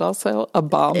hat, but also a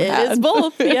bomb hat. It is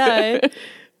both, yeah.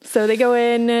 So they go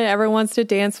in, everyone wants to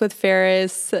dance with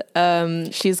Ferris.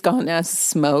 She's gone as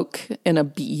Smoke in a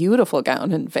beautiful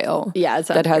gown and veil. Yeah, it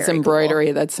sounds that has very embroidery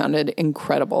cool. that sounded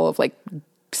incredible, of like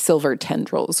silver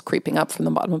tendrils creeping up from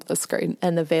the bottom of the skirt.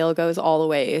 And the veil goes all the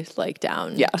way like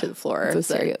down to the floor. It's a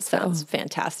serious sounds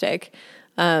fantastic.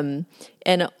 And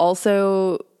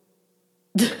also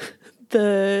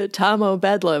the Tom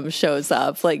O'Bedlam shows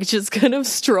up, like just kind of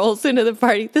strolls into the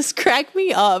party. This cracked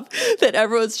me up that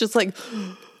everyone's just like,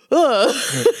 ugh.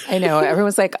 I know.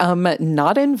 Everyone's like,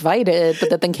 not invited.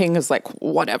 But then King is like,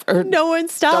 whatever. No one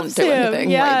stops Don't do him. anything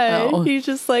Yeah. right now. He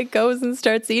just like goes and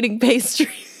starts eating pastry.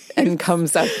 And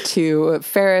comes up to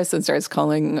Ferris and starts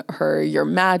calling her Your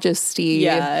Majesty.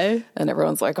 Yeah. And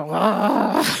everyone's like,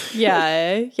 ah.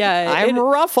 Yeah. I'm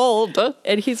ruffled.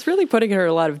 And he's really putting her in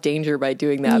a lot of danger by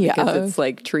doing that because it's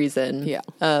like treason. Yeah.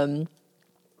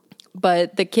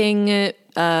 But the king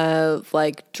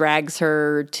like drags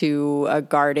her to a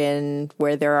garden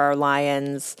where there are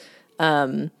lions.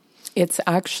 It's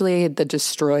actually the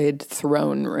destroyed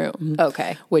throne room.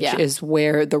 Okay. Which is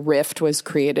where the rift was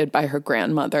created by her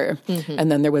grandmother. And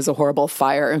then there was a horrible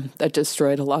fire that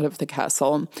destroyed a lot of the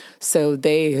castle. So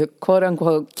they, quote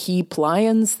unquote, keep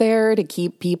lions there to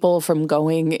keep people from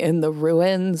going in the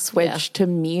ruins, which to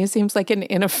me seems like an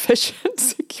inefficient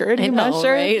security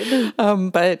measure. Right?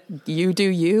 But you do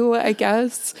you, I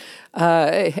guess.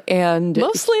 And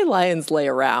mostly lions lay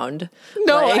around.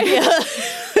 No,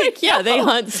 they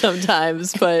hunt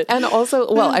sometimes, but and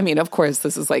also, well, I mean, of course,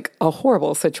 this is like a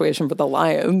horrible situation for the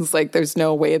lions. Like, there's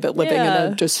no way that living in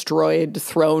a destroyed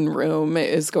throne room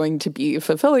is going to be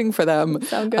fulfilling for them. Doesn't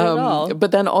sound good at all.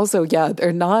 But then also,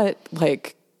 they're not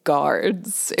like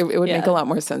guards. It would make a lot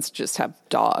more sense to just have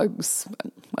dogs.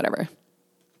 But whatever.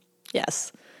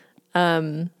 Yes.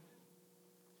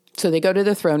 So they go to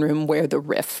the throne room where the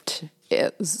rift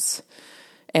is,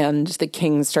 and the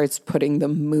king starts putting the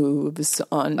moves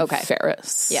on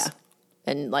Ferris. Yeah.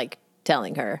 And like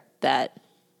telling her that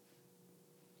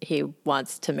he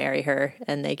wants to marry her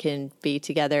and they can be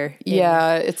together.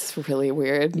 Yeah, it's really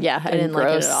weird. Yeah, I didn't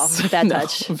like it at all. Bad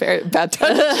touch. Very bad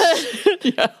touch.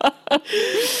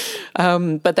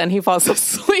 But then he falls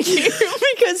asleep.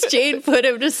 Because Jane put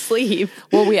him to sleep.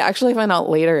 Well, we actually find out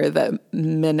later that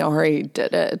Minori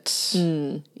did it.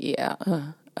 Yeah.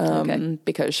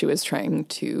 Because she was trying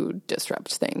to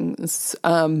disrupt things.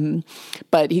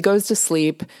 But he goes to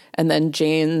sleep, and then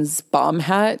Jane's bomb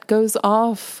hat goes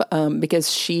off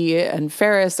because she and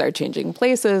Ferris are changing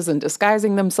places and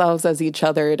disguising themselves as each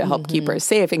other to help keep her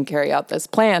safe and carry out this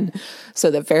plan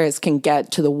so that Ferris can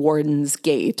get to the warden's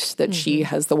gate that she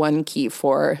has the one key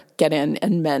for, get in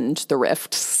and mend the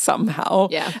rift somehow.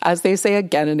 Yeah. As they say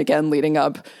again and again leading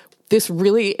up, this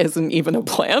really isn't even a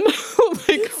plan.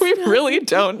 We really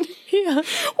don't. Yeah.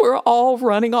 We're all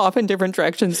running off in different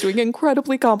directions, doing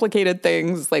incredibly complicated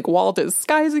things, like while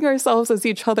disguising ourselves as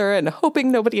each other and hoping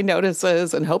nobody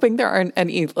notices and hoping there aren't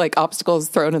any like obstacles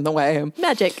thrown in the way.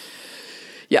 Magic.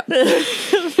 Yeah.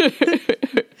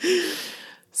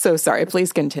 So sorry,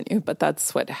 please continue, but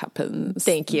that's what happens.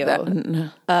 Thank you.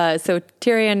 Then. So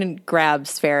Tyrion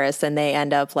grabs Ferris and they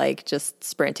end up like just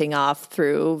sprinting off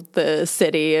through the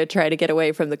city to try to get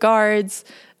away from the guards,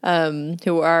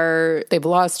 they've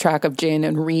lost track of Jane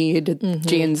and Reed.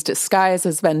 Jane's disguise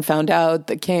has been found out.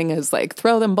 The king is like,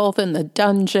 throw them both in the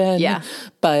dungeon. Yeah.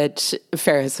 But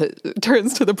Ferris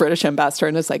turns to the British ambassador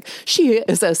and is like, she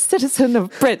is a citizen of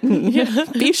Britain.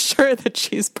 Be sure that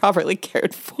she's properly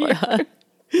cared for. Yeah.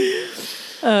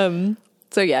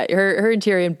 So yeah, her and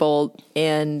Tyrion bolt,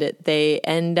 and they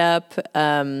end up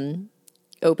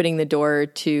opening the door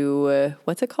to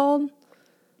what's it called?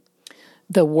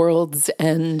 The World's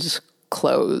End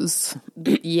Close.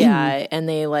 Yeah, and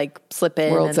they like slip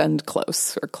in. World's End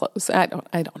Close or Close. I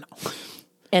don't know.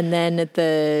 And then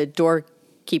the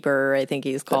doorkeeper, I think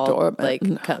he's called,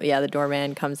 the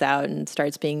doorman comes out and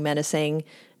starts being menacing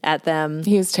at them.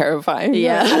 He's terrifying.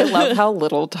 Yeah. I love how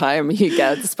little time he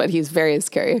gets, but he's very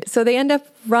scary. So they end up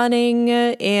running,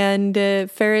 and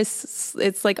Ferris,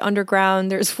 it's like underground,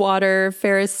 there's water.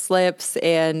 Ferris slips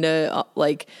and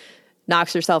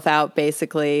knocks herself out,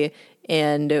 basically.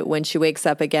 And when she wakes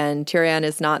up again, Tyrion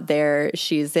is not there.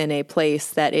 She's in a place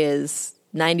that is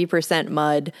 90%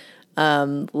 mud,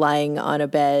 lying on a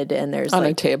bed, and there's on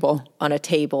a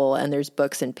table, and there's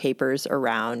books and papers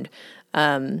around.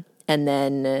 And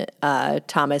then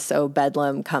Thomas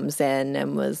O'Bedlam comes in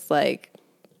and was like,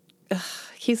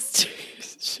 he's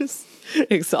just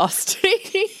exhausting.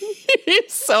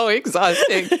 He's so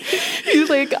exhausting. He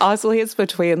like oscillates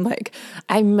between like,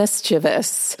 I'm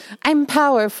mischievous, I'm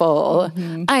powerful,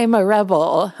 I'm a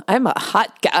rebel, I'm a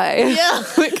hot guy. Yeah.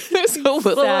 Like there's a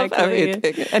little of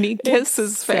everything. And he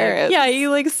kisses Ferris. Yeah, he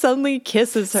like suddenly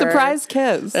kisses her. Surprise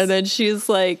kiss. And then she's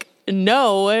like,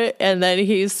 no. And then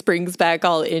he springs back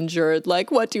all injured,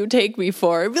 like, what do you take me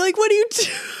for? And be like, what do you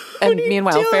do? And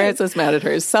meanwhile, Ferris is mad at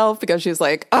herself because she's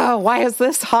like, oh, why is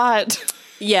this hot?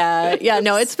 Yeah.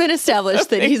 No, it's been established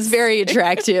that he's very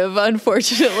attractive,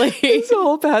 unfortunately. This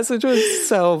whole passage was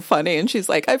so funny. And she's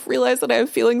like, I've realized that I have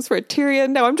feelings for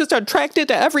Tyrion. Now I'm just attracted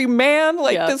to every man.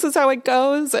 Like, this is how it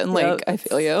goes. And like, I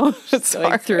feel you. It's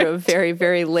going through a very,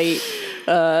 very late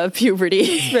puberty.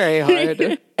 It's very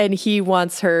hard. And he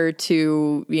wants her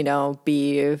to,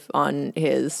 be on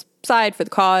his side for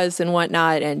the cause and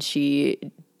whatnot. And she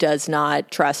does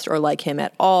not trust or like him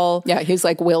at all. Yeah, he's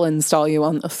like, we'll install you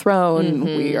on the throne.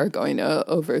 We are going to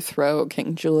overthrow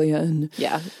King Julian.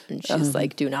 Yeah, and she's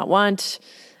like, do not want.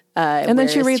 And then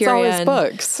she reads all his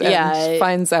books and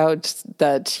finds out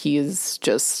that he's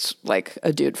just like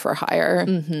a dude for hire.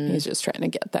 He's just trying to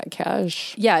get that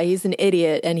cash. Yeah, he's an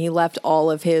idiot, and he left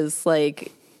all of his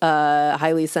like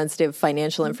highly sensitive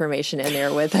financial information in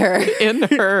there with her. In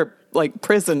her, like,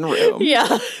 prison room.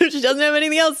 Yeah. She doesn't have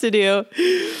anything else to do.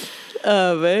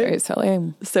 Very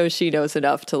silly. So she knows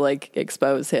enough to, like,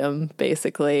 expose him,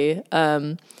 basically.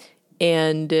 And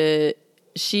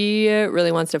she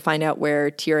really wants to find out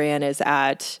where Tyrion is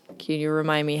at. Can you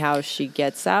remind me how she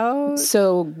gets out?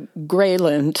 So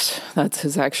Greyland, that's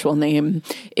his actual name,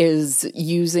 is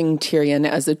using Tyrion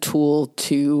as a tool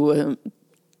to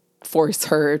force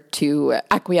her to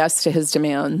acquiesce to his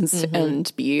demands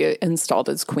and be installed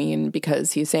as queen,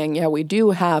 because he's saying, yeah, we do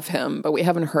have him, but we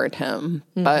haven't hurt him,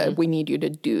 but we need you to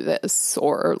do this,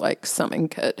 or like something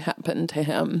could happen to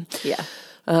him. Yeah.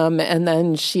 And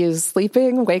then she is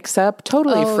sleeping, wakes up,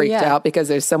 totally freaked out because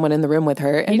there's someone in the room with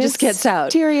her. And he just gets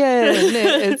out. Tyrion.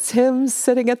 It's him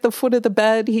sitting at the foot of the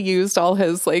bed. He used all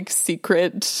his like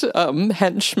secret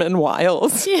henchman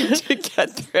wiles to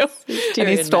get through. And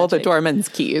he stole the doorman's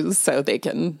keys so they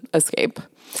can escape.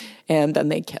 And then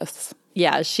they kiss.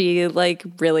 Yeah, she like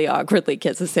really awkwardly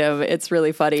kisses him. It's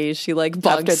really funny. She like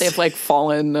bugs. After they've like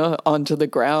fallen onto the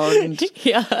ground.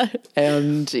 Yeah.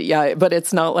 And yeah, but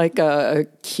it's not like a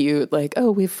cute, like,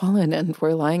 oh, we've fallen and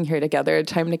we're lying here together,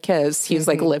 time to kiss. He's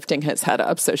like lifting his head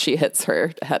up, so she hits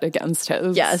her head against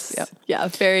his. Yes. Yeah,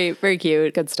 very, very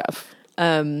cute. Good stuff.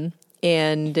 And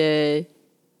they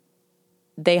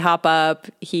hop up.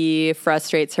 He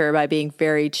frustrates her by being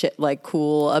very like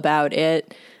cool about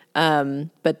it.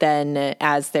 But then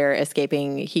as they're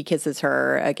escaping, he kisses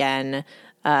her again.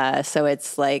 So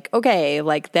it's like, okay,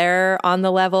 like they're on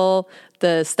the level.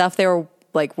 The stuff they were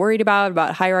like worried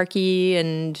about hierarchy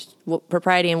and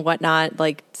propriety and whatnot,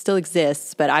 like still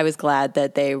exists. But I was glad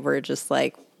that they were just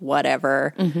like,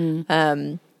 whatever.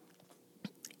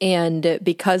 And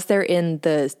because they're in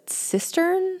the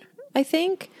cistern, I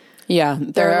think. Yeah,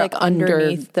 they're like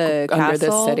underneath the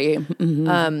castle. The city.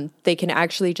 They can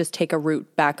actually just take a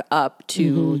route back up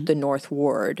to the North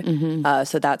Ward.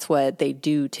 So that's what they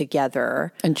do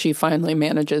together. And she finally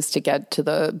manages to get to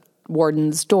the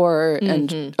warden's door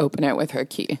and open it with her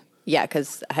key. Yeah,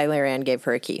 because Hylarian gave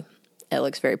her a key. It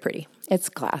looks very pretty. It's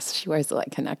glass. She wears it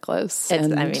like a necklace. I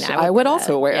mean, I would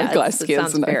also wear a glass key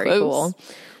as a necklace. Very cool.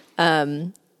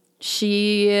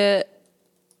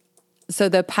 So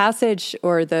the passage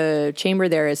or the chamber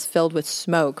there is filled with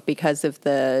smoke because of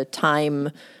the time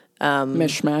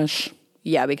mishmash.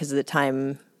 Yeah, because of the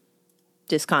time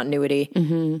discontinuity.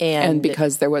 And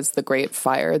because there was the great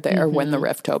fire there when the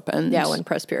rift opened. Yeah, when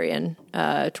Presperian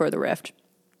tore the rift.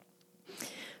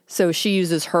 So she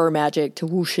uses her magic to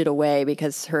whoosh it away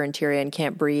because her and Tyrion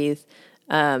can't breathe.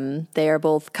 They are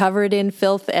both covered in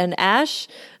filth and ash,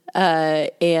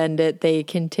 and they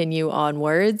continue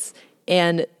onwards.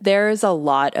 And there's a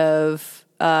lot of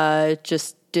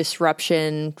just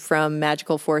disruption from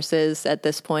magical forces at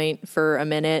this point for a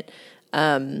minute.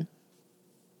 But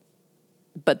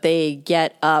they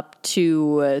get up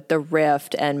to the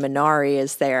rift and Minari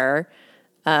is there.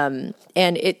 And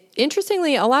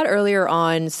interestingly, a lot earlier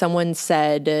on, someone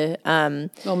said... well,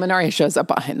 Minari shows up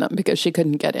behind them because she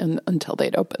couldn't get in until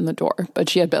they'd opened the door. But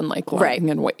she had been like lying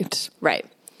in wait. Right.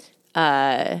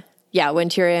 Yeah, when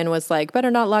Tyrion was like, better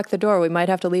not lock the door. We might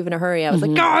have to leave in a hurry. I was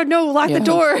like, God, no, lock the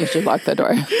door. You should lock the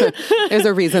door. There's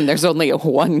a reason there's only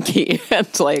one key.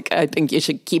 And like, I think you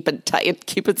should keep it tight,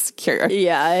 keep it secure.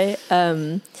 Yeah.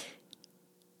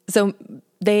 So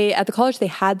at the college, they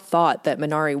had thought that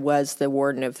Minari was the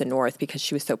Warden of the North because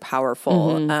she was so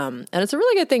powerful. And it's a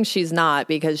really good thing she's not,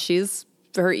 because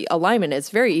her alignment is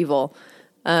very evil.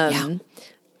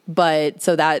 But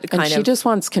so that kind of... she just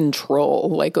wants control,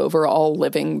 like, over all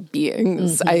living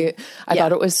beings. I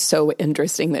thought it was so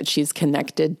interesting that she's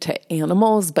connected to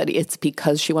animals, but it's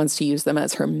because she wants to use them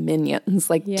as her minions.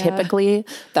 Like, typically,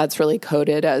 that's really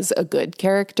coded as a good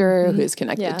character who's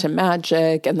connected to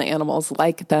magic, and the animals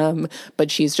like them, but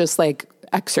she's just, like,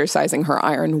 exercising her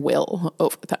iron will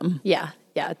over them. Yeah.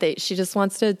 She just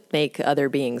wants to make other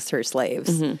beings her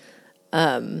slaves,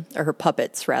 or her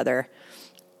puppets, rather.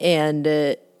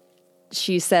 And...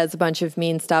 she says a bunch of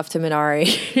mean stuff to Minari,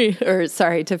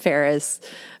 to Ferris,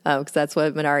 because that's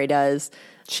what Minari does.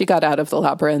 She got out of the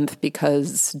labyrinth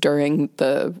because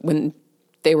when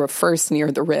they were first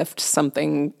near the rift,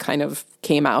 something kind of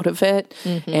came out of it,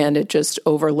 and it just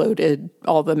overloaded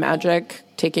all the magic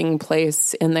taking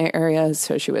place in the area,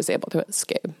 so she was able to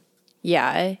escape.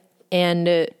 Yeah,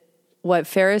 and what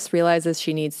Ferris realizes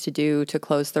she needs to do to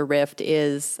close the rift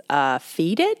is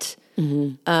feed it.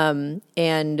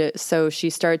 And so she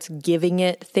starts giving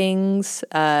it things,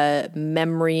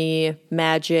 memory,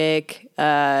 magic,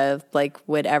 like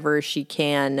whatever she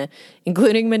can,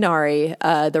 including Minari.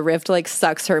 The rift like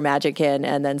sucks her magic in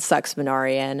and then sucks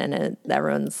Minari in, and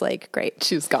everyone's like, great,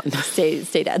 She's gone. Stay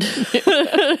dead.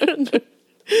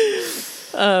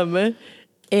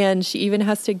 And she even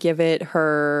has to give it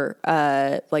her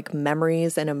like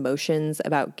memories and emotions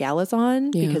about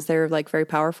Galazon because they're like very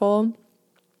powerful,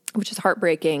 which is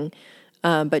heartbreaking.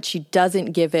 But she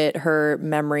doesn't give it her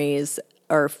memories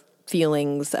or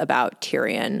feelings about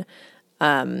Tyrion.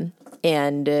 And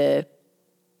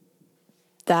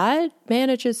that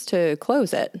manages to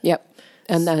close it. Yep.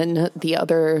 And then the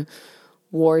other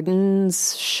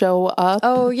wardens show up.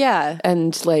 Oh, yeah.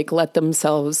 And like let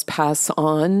themselves pass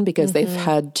on because they've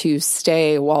had to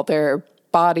stay while their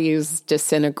bodies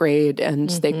disintegrate and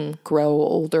they grow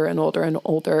older and older and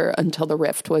older until the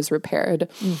rift was repaired.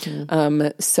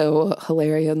 So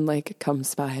Hilarion like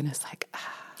comes by and is like,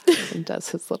 and does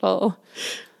his little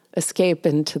escape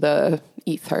into the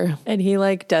ether. And he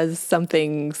like does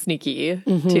something sneaky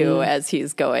too as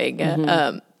he's going.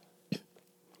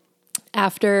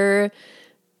 After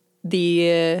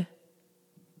the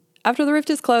rift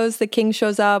is closed, the king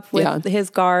shows up with his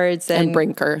guards and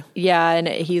Brinker. Yeah, and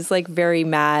he's like very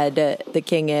mad, the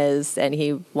king is, and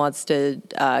he wants to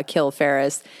kill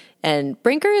Ferris. And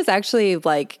Brinker is actually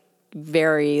like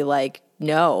very like,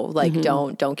 no, like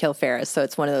don't kill Ferris. So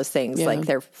it's one of those things like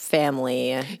they're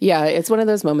family. Yeah, it's one of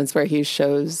those moments where he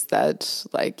shows that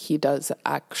like he does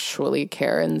actually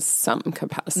care in some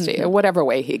capacity, whatever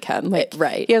way he can. Like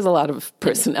right. He has a lot of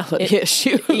personality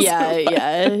issues.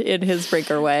 Yeah, in his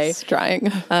Brinker way. He's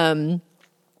trying.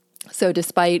 So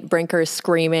despite Brinker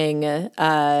screaming,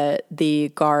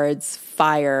 the guards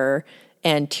fire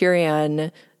and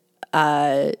Tyrion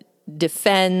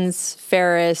defends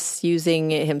Ferris using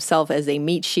himself as a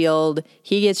meat shield.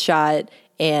 He gets shot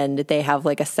and they have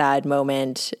like a sad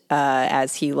moment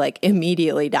as he like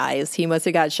immediately dies. He must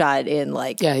have got shot in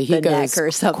like the neck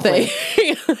or something.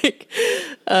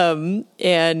 And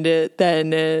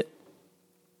then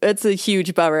it's a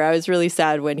huge bummer. I was really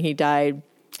sad when he died.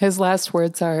 His last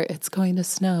words are, "It's going to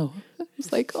snow."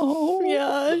 It's like, oh,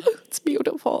 yeah, it's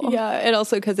beautiful. Yeah, and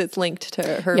also because it's linked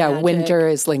to her. Yeah, magic. winter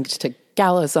is linked to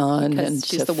Galazon and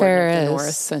she's to the warden of the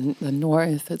Ferris and the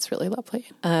north. It's really lovely.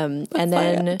 And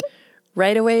then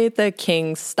right away, the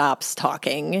king stops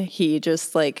talking. He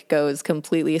just like goes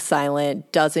completely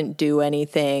silent, doesn't do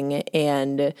anything,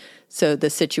 and so the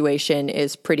situation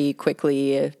is pretty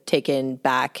quickly taken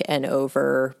back and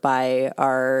over by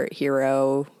our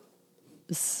hero,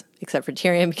 except for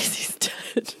Tyrion because he's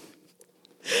dead.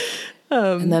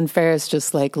 And then Ferris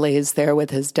just like lays there with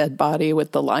his dead body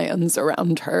with the lions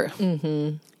around her.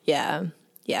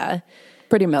 Yeah.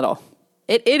 Pretty metal.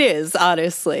 It is,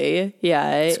 honestly.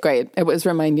 Yeah. It's great. It was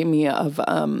reminding me of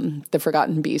The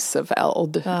Forgotten Beasts of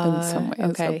Eld in some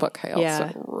ways. Okay. A book I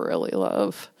also really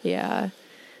love. Yeah.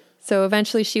 So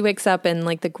eventually she wakes up in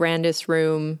like the grandest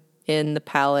room in the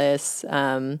palace.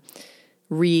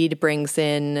 Reed brings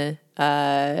in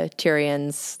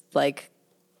Tyrion's like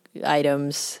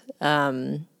items,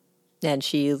 and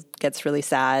she gets really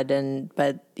sad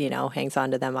but hangs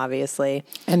on to them obviously.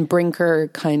 And Brinker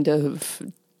kind of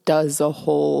does a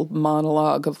whole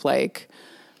monologue of like,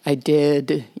 I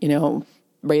did,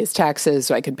 raise taxes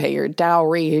so I could pay your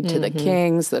dowry to the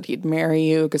king so that he'd marry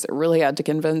you, because it really had to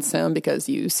convince him because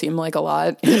you seem like a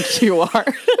lot, and you are.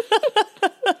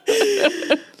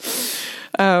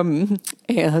 And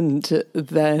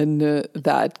then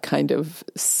that kind of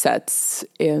sets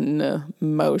in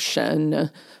motion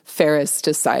Ferris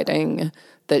deciding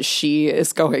that she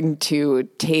is going to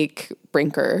take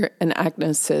Brinker and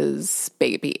Agnes's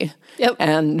baby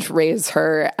and raise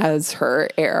her as her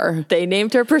heir. They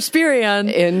named her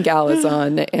Perspirion In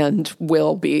Galazon and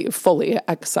will be fully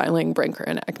exiling Brinker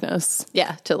and Agnes.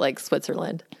 Yeah, to like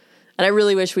Switzerland. And I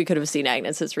really wish we could have seen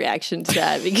Agnes's reaction to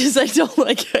that because I don't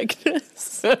like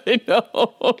Agnes. I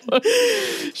know.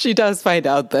 She does find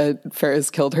out that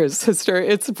Ferris killed her sister.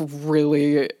 It's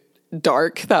really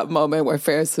dark, that moment where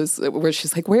where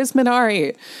she's like, "Where's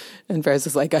Minari?" And Ferris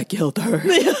is like, "I killed her."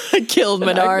 I killed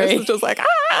Minari. Agnes is just like,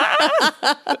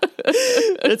 ah!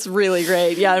 It's really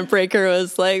great. Yeah, and Breaker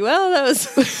was like, well, that was...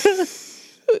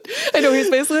 I know, he's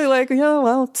basically like, yeah,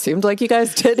 well, it seemed like you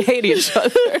guys did hate each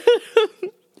other.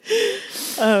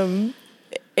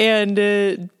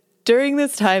 And during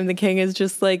this time, the king is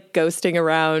just like ghosting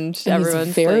around. And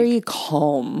everyone's he's very like,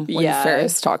 calm when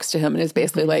Ferris talks to him and is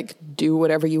basically like, do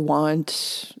whatever you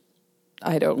want.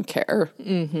 I don't care.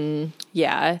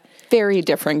 Yeah. Very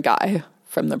different guy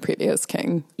from the previous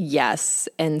king. Yes.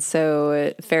 And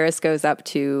so Ferris goes up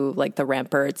to like the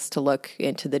ramparts to look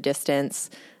into the distance.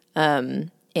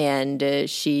 And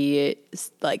she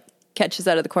like catches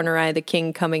out of the corner eye the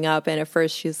king coming up. And at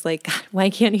first she's like, God, why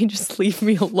can't he just leave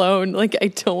me alone? Like, I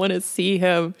don't want to see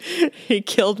him. He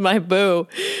killed my boo.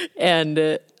 And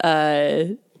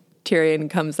Tyrion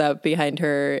comes up behind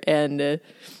her and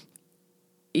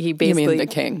he basically... You mean the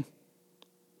king?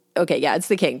 Okay, yeah, it's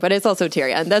the king, but it's also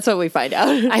Tyrion. That's what we find out.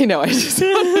 I know. I just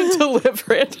want to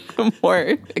deliver it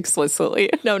more explicitly.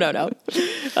 No.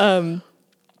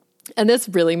 And this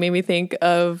really made me think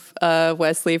of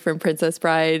Wesley from Princess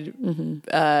Bride.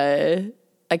 Mm-hmm.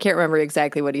 I can't remember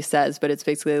exactly what he says, but it's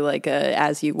basically like a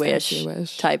as you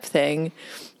wish type thing.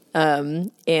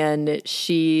 And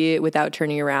she, without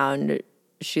turning around,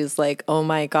 she's like, oh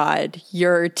my God,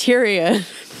 you're Tyrion.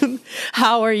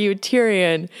 How are you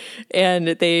Tyrion? And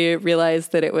they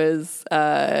realized that it was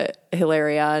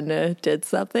Hilarion did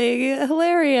something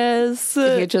hilarious.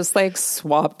 He just like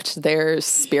swapped their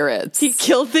spirits. He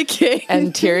killed the king.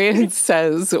 And Tyrion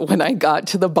says, when I got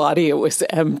to the body, it was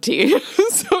empty.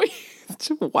 So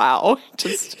wow,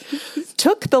 just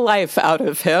took the life out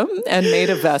of him and made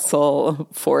a vessel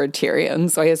for Tyrion.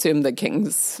 So I assume the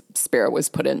king's spirit was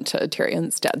put into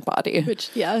Tyrion's dead body. Which,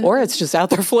 yeah. Or it's just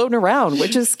out there floating around,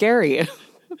 which is scary.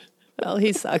 Well,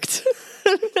 he sucked.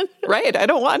 Right. I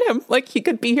don't want him. Like, he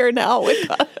could be here now with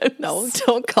us. No,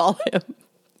 don't call him.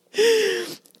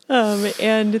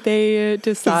 And they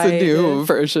decide... It's a new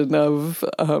version of,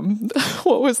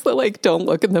 what was the, like, don't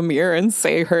look in the mirror and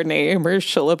say her name or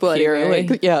she'll appear.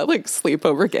 Like, yeah, like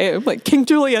sleepover game. Like, King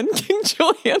Julian, King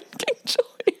Julian, King Julian.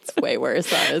 It's way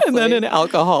worse, honestly. And then an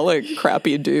alcoholic,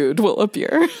 crappy dude will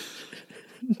appear.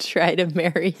 Try to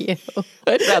marry you.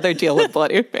 I'd rather deal with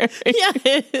Bloody Mary.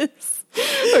 Yes.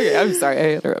 Okay, I'm sorry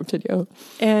I interrupted you.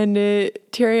 And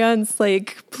Tyrion's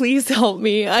like, please help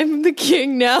me. I'm the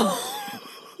king now.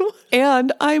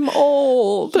 And I'm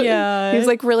old. Yeah. He's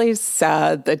like really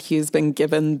sad that he's been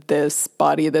given this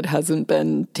body that hasn't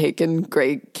been taken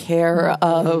great care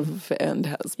of and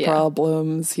has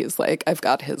problems. He's like, I've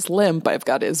got his limp, I've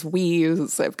got his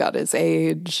wheeze, I've got his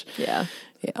age. Yeah.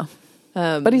 Yeah.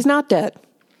 But he's not dead.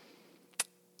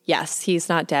 Yes, he's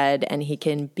not dead, and he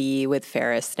can be with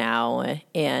Ferris now.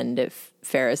 And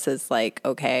Ferris is like,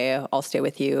 okay, I'll stay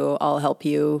with you. I'll help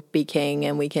you be king,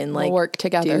 and we can like we'll work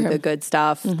together, do the good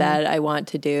stuff that I want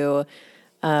to do.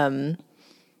 And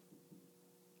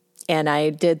I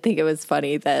did think it was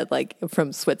funny that like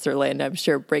from Switzerland, I'm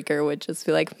sure Breaker would just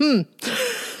be like,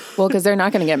 Well, because they're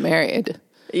not going to get married.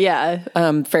 Yeah.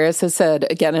 Ferris has said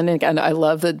again and again, I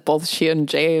love that both she and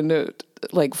Jane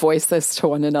like voice this to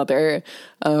one another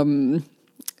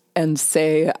and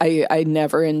say, I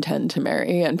never intend to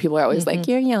marry. And people are always like,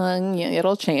 you're young, yeah,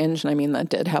 it'll change. And I mean, that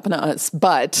did happen to us.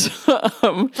 But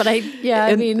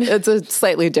I mean, it's a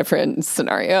slightly different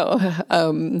scenario.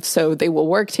 So they will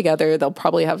work together. They'll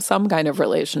probably have some kind of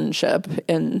relationship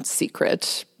in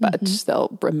secret, but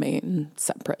they'll remain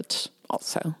separate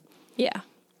also. Yeah.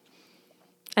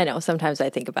 I know. Sometimes I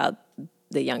think about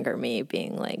the younger me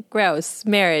being like, gross,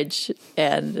 marriage.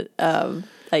 And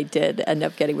I did end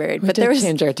up getting married. But there was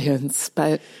change our tunes,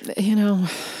 but you know,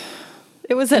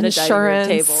 it was at insurance. A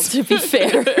dining room table, to be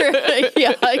fair.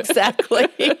 Yeah, exactly.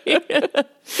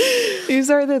 These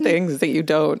are the things that you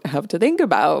don't have to think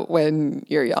about when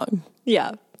you're young.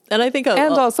 Yeah. And I think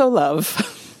also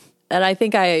love. And I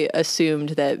think I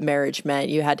assumed that marriage meant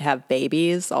you had to have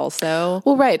babies also.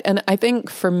 Well, right. And I think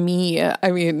for me,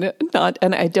 I mean,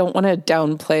 and I don't want to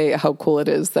downplay how cool it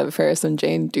is that Ferris and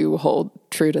Jane do hold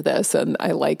true to this. And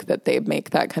I like that they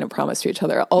make that kind of promise to each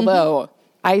other. Although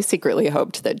I secretly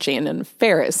hoped that Jane and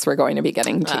Ferris were going to be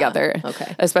getting together.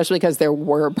 Okay. Especially because there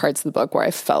were parts of the book where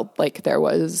I felt like there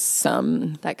was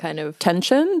some that kind of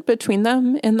tension between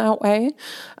them in that way.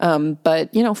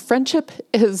 But, you know, friendship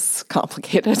is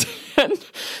complicated. And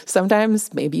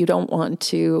sometimes maybe you don't want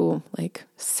to like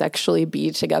sexually be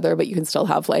together, but you can still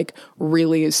have like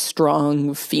really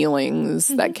strong feelings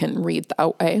that can read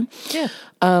that way. Yeah.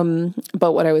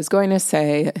 But what I was going to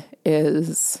say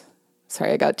is...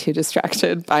 Sorry, I got too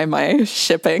distracted by my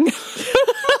shipping.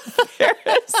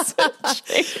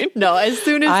 No, as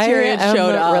soon as Tyrion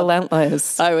showed up,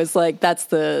 relentless. I was like, "That's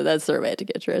the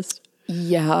romantic interest."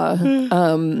 Yeah.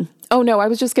 Oh, no, I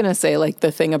was just going to say, like,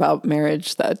 the thing about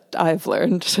marriage that I've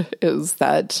learned is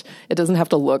that it doesn't have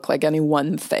to look like any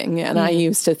one thing. And I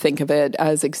used to think of it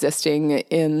as existing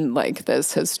in, like,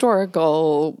 this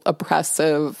historical,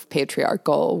 oppressive,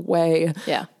 patriarchal way.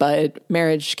 Yeah. But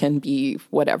marriage can be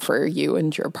whatever you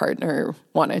and your partner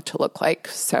want it to look like.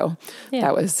 So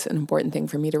that was an important thing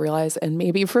for me to realize. And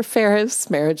maybe for Ferris,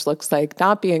 marriage looks like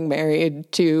not being married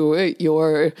to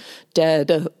your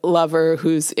dead lover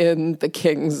who's in the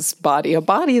king's body, a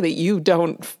body that you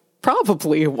don't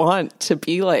probably want to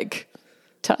be like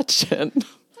touching.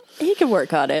 He can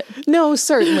work on it. No,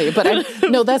 certainly. But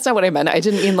no, that's not what I meant. I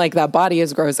didn't mean like that body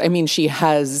is gross. I mean, she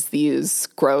has these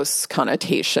gross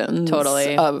connotations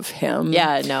of him.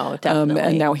 Yeah, no, definitely.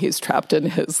 And now he's trapped in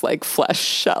his like flesh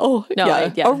shell. No,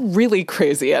 yeah. A really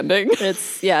crazy ending.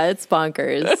 It's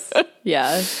bonkers.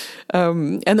 Yeah.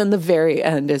 And then the very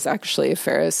end is actually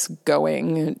Ferris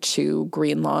going to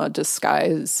Greenlaw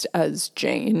disguised as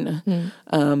Jane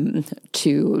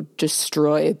to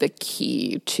destroy the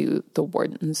key to the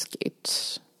Warden's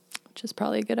Gate. Which is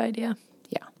probably a good idea.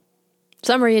 Yeah.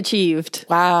 Summary achieved.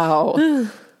 Wow.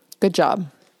 Good job.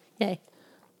 Yay.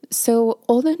 So,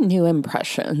 all the new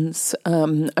impressions.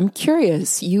 I'm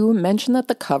curious, you mentioned that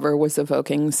the cover was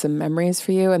evoking some memories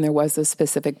for you, and there was a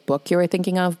specific book you were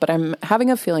thinking of, but I'm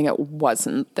having a feeling it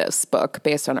wasn't this book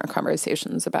based on our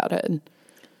conversations about it.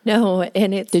 No,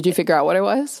 and it's... Did you figure out what it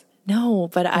was? No,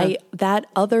 but that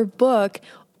other book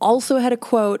also had a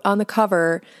quote on the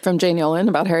cover. From Jane Yolen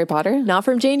about Harry Potter? Not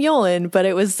from Jane Yolen, but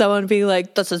it was someone being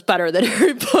like, this is better than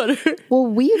Harry Potter. Well,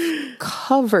 we've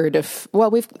covered,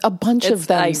 we've a bunch of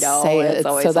them say it. It's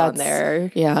always so that's on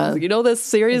there. Yeah. You know, this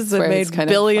series that made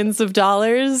billions of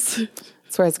dollars.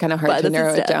 That's where it's kind of hard to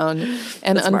narrow it down.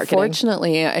 And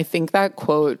unfortunately, I think that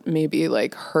quote maybe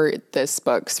like hurt this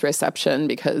book's reception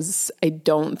because I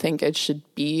don't think it should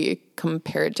be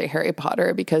compared to Harry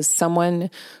Potter, because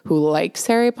someone who likes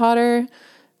Harry Potter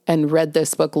and read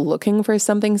this book looking for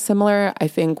something similar, I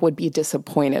think would be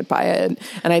disappointed by it.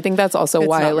 And I think that's also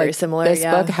why like this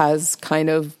book has kind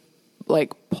of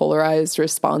like polarized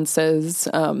responses.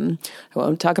 I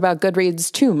won't talk about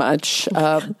Goodreads too much,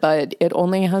 but it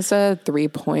only has a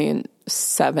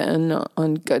 3.7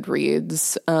 on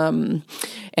Goodreads.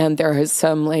 And there is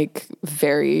some like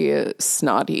very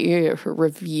snotty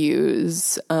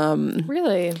reviews.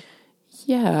 Really?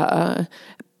 Yeah.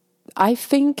 I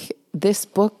think this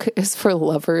book is for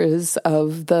lovers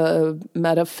of the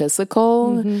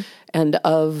metaphysical and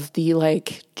of the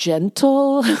like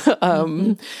gentle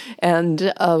and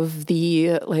of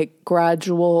the like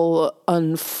gradual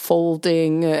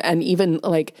unfolding and even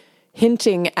like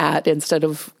hinting at instead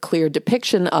of clear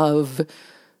depiction of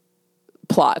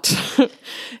plot.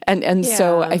 and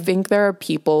so I think there are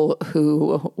people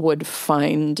who would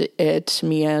find it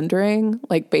meandering,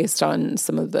 like based on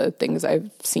some of the things I've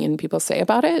seen people say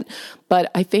about it. But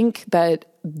I think that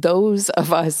those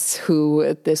of us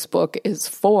who this book is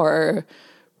for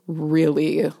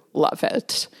really love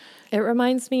it. It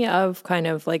reminds me of kind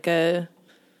of like a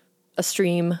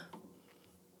stream,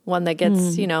 one that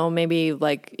gets, you know, maybe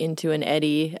like into an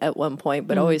eddy at one point,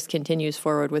 but always continues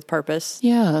forward with purpose.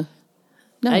 Yeah.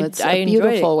 No, it's a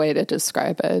beautiful way to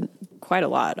describe it. Quite a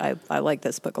lot. I like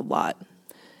this book a lot.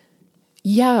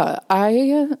 Yeah,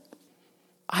 I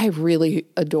really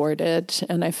adored it,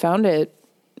 and I found it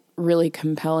really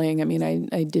compelling. I mean,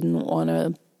 I didn't want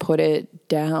to put it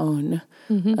down.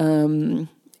 And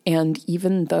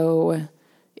even though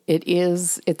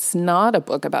it's not a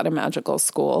book about a magical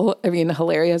school. I mean,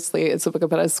 hilariously, it's a book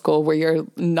about a school where you're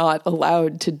not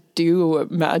allowed to do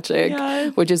magic,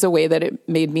 which is a way that it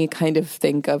made me kind of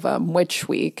think of Witch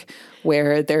Week,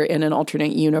 where they're in an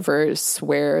alternate universe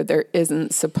where there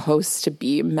isn't supposed to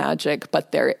be magic,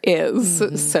 but there is.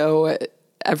 So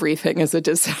everything is a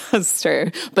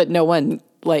disaster, but no one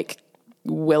like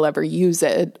will ever use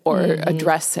it or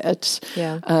address it.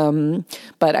 Yeah.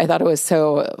 But I thought it was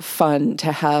so fun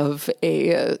to have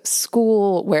a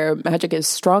school where magic is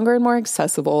stronger and more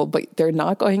accessible, but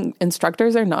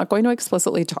instructors are not going to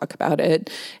explicitly talk about it.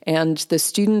 And the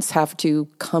students have to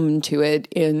come to it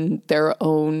in their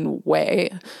own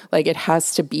way. Like it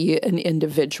has to be an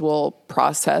individual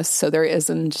process. So there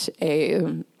isn't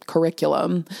a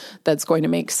curriculum that's going to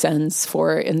make sense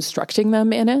for instructing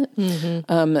them in it.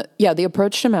 The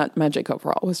approach to magic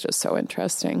overall was just so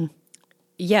interesting.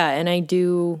 Yeah, and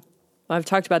I've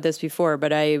talked about this before,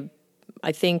 but I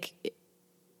think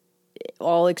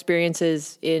all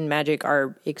experiences in magic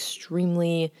are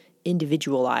extremely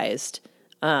individualized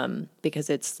because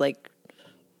it's like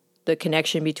the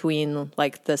connection between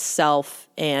like the self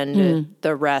and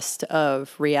the rest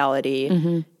of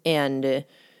reality. And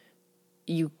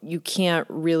you can't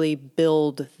really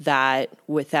build that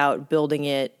without building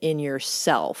it in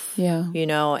yourself. Yeah. You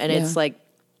know, and it's like,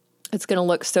 it's going to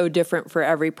look so different for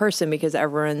every person because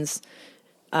everyone's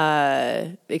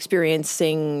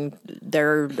experiencing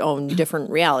their own different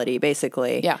reality,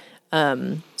 basically. Yeah.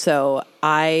 So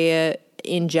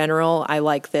in general, I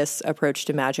like this approach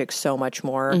to magic so much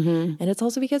more. And it's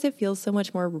also because it feels so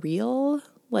much more real.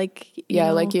 Like, you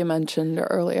know, like you mentioned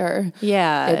earlier.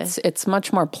 Yeah. It's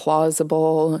much more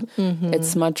plausible.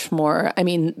 It's much more, I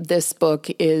mean, this book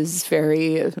is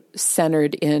very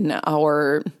centered in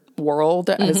our world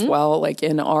as well, like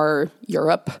in our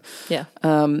Europe. Yeah.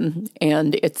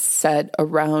 And it's set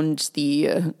around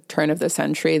the turn of the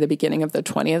century, the beginning of the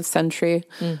 20th century,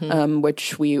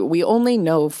 which we only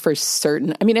know for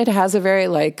certain. I mean, it has a very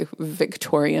like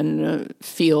Victorian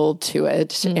feel to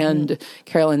it. And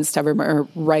Carolyn Stevermer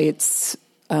writes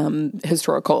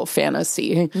historical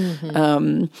fantasy.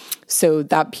 So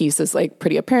that piece is like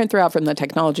pretty apparent throughout from the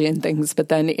technology and things. But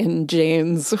then in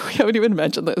Jane's, we haven't even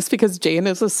mentioned this because Jane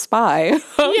is a spy.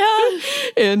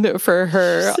 For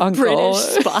her uncle. British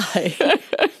spy.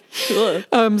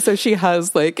 So she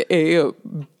has like a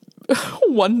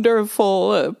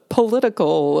wonderful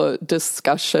political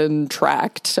discussion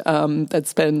tract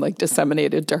that's been like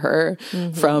disseminated to her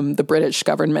from the British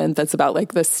government that's about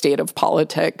like the state of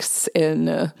politics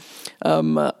in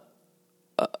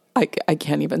I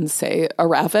can't even say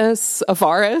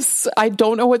Avaris. I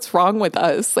don't know what's wrong with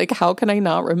us. Like, how can I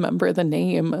not remember the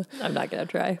name? I'm not going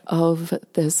to try. Of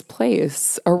this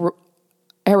place.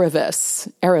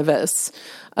 Erevis.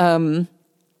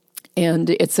 And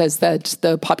it says that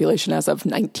the population as of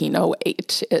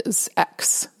 1908 is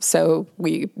X. So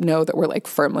we know that we're like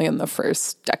firmly in the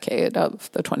first decade of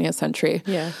the 20th century.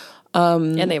 Yeah.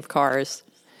 And they have cars.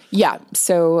 Yeah.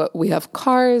 So we have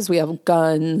cars, we have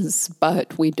guns,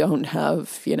 but we don't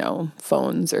have, you know,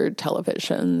 phones or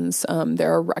televisions.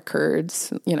 There are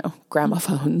records, you know,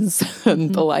 gramophones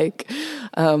and the like.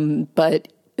 But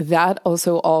that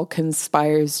also all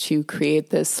conspires to create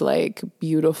this like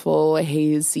beautiful,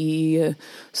 hazy,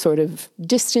 sort of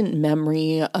distant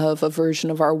memory of a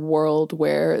version of our world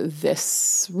where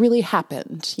this really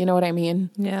happened. You know what I mean?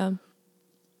 Yeah.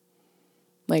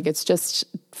 Like it's just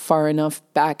far enough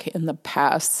back in the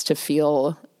past to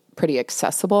feel pretty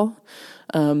accessible.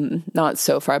 Not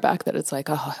so far back that it's like,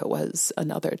 oh, it was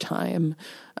another time.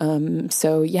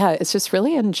 So yeah, it's just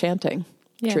really enchanting,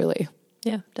 truly.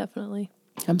 Yeah, definitely.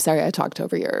 I'm sorry I talked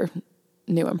over your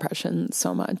new impression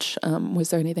so much. Was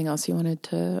there anything else you wanted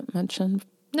to mention?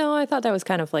 No, I thought that was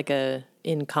kind of like a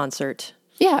in concert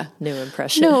new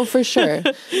impression. No, for sure.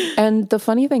 And the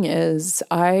funny thing is,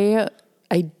 I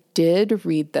did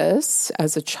read this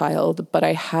as a child, but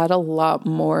I had a lot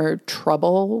more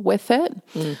trouble with it.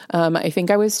 I think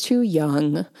I was too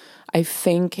young. I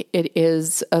think it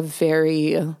is a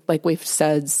very, like we've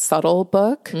said, subtle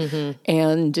book,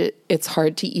 and it's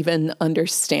hard to even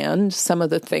understand some of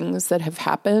the things that have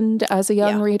happened as a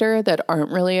young reader that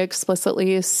aren't really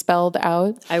explicitly spelled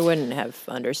out. I wouldn't have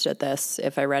understood this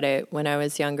if I read it when I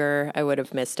was younger. I would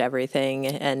have missed everything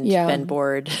and been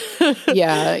bored.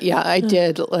 I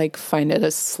did like find it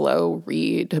a slow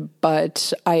read,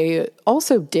 but I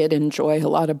also did enjoy a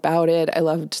lot about it. I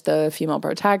loved the female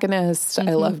protagonist.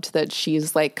 I loved that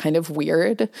she's like kind of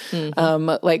weird.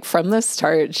 Like from the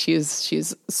start,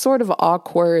 she's sort of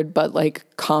awkward, but like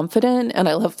confident. And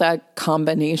I love that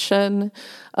combination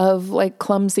of like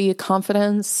clumsy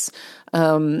confidence,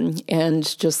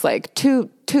 and just like too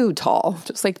tall,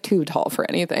 just like too tall for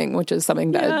anything, which is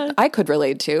something that I could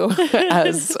relate to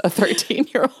as a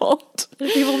 13-year-old.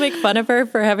 People make fun of her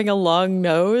for having a long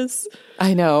nose.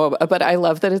 I know, but I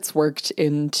love that it's worked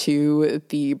into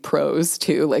the prose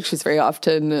too. Like she's very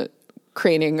often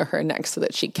craning her neck so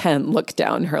that she can look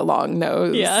down her long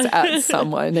nose at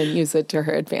someone and use it to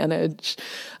her advantage.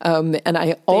 And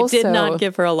I also... They did not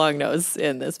give her a long nose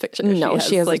in this picture. No,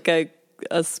 she has like a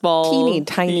small... teeny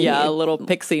tiny... Yeah, a little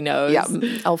pixie nose. Yeah,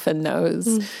 elfin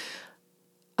nose.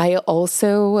 I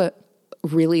also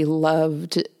really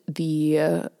loved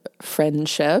the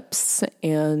friendships,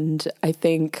 and I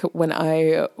think when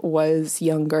I was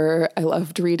younger, I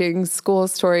loved reading school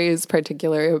stories,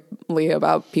 particularly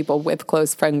about people with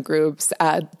close friend groups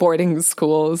at boarding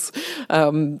schools.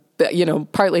 You know,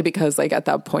 partly because like at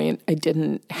that point I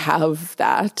didn't have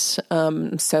that.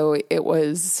 So it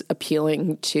was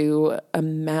appealing to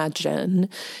imagine.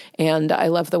 And I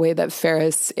love the way that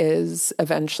Ferris is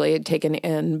eventually taken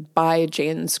in by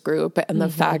Jane's group, and the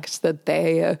fact that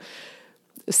they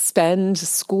spend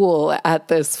school at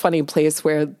this funny place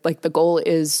where like the goal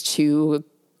is to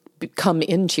come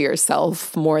into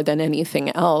yourself more than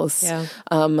anything else. Yeah.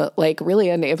 Like really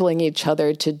enabling each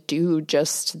other to do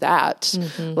just that.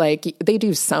 Mm-hmm. Like they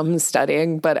do some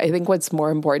studying, but I think what's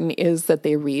more important is that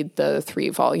they read the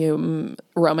 3-volume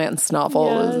romance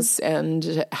novels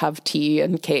and have tea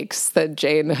and cakes that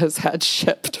Jane has had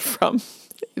shipped from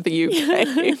the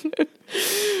UK.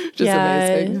 Just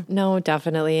amazing. No,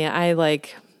 definitely. I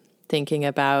like thinking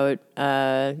about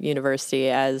university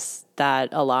as that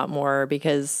a lot more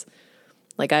because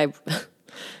like it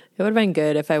would have been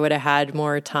good if I would have had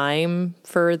more time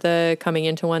for the coming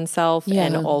into oneself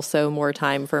and also more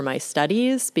time for my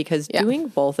studies because doing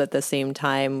both at the same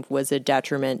time was a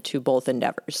detriment to both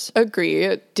endeavors. Agree.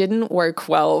 It didn't work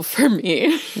well for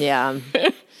me. Yeah.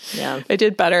 Yeah. I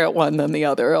did better at one than the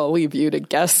other. I'll leave you to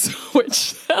guess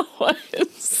which that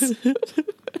was.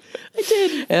 I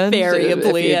did and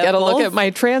variably. If you get a look at my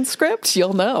transcript,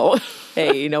 you'll know.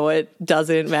 Hey, you know what?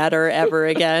 Doesn't matter ever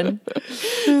again.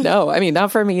 No, I mean,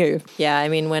 not for me. Yeah, I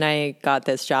mean, when I got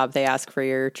this job, they asked for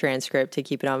your transcript to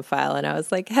keep it on file. And I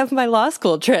was like, have my law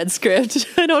school transcript.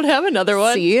 I don't have another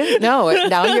one. See? No,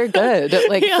 now you're good.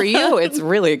 Like for you, it's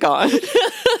really gone.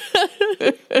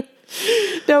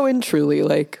 No, and truly,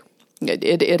 like,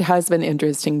 it has been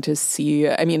interesting to see.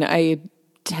 I mean, I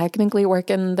technically work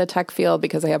in the tech field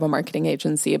because I have a marketing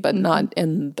agency, but not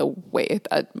in the way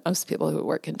that most people who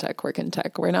work in tech work in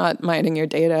tech. We're not mining your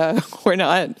data. We're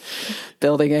not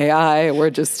building AI. We're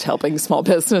just helping small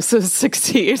businesses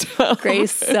succeed.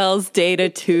 Grace sells data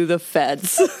to the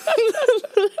feds.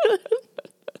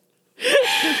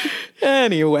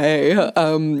 Anyway,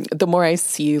 the more I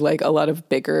see like a lot of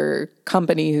bigger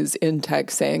companies in tech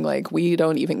saying like, we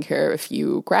don't even care if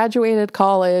you graduated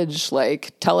college,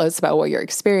 like tell us about what your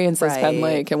experience has been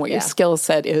like and what your skill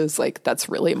set is, like that's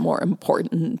really more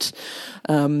important.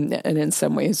 And in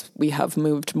some ways we have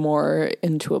moved more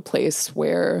into a place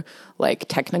where like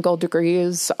technical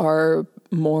degrees are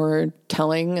more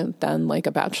telling than like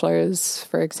a bachelor's,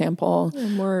 for example.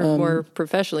 More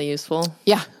professionally useful.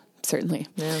 Yeah, certainly.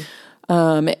 Yeah.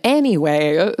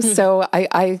 Anyway, so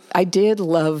I did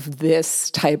love this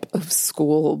type of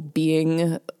school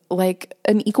being like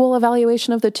an equal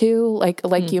evaluation of the two, like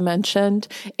you mentioned.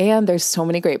 And there's so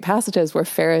many great passages where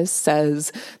Ferris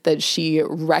says that she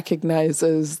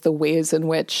recognizes the ways in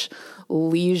which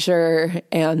leisure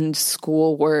and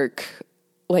schoolwork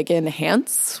like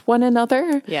enhance one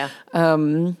another. Yeah.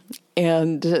 And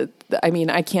I mean,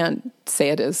 I can't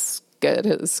say it as good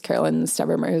as Carolyn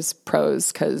Stevermer's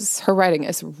prose because her writing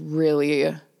is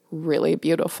really, really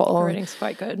beautiful. Her writing's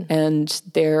quite good. And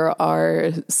there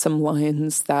are some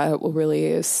lines that will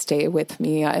really stay with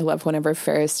me. I love whenever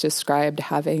Ferris described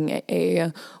having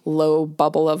a low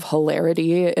bubble of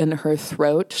hilarity in her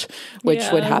throat, which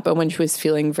would happen when she was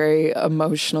feeling very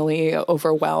emotionally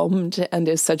overwhelmed, and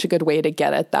is such a good way to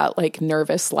get at that like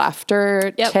nervous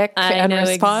laughter tick and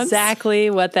response. Exactly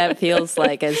what that feels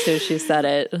like as soon as she said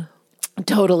it.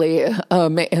 Totally.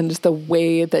 And the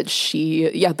way that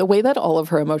the way that all of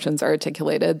her emotions are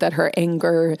articulated, that her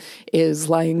anger is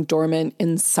lying dormant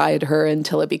inside her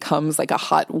until it becomes like a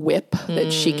hot whip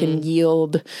that she can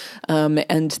yield.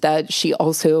 And that she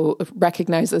also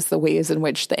recognizes the ways in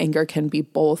which the anger can be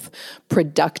both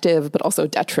productive, but also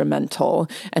detrimental,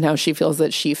 and how she feels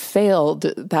that she failed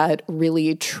that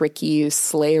really tricky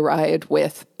sleigh ride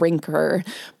with Brinker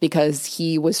because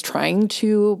he was trying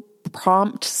to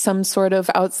prompt some sort of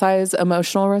outsized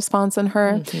emotional response in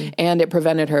her, and it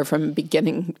prevented her from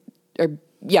beginning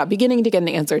to get an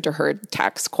answer to her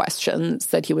tax questions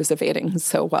that he was evading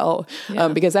so well.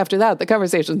 Because after that, the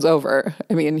conversation's over.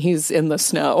 I mean, he's in the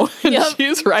snow, and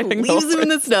she's riding Leaves him in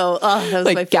the snow. Oh, that was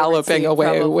like my galloping scene,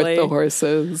 away probably. with the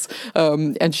horses.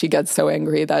 And she gets so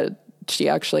angry that she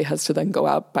actually has to then go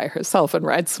out by herself and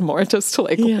ride some more just to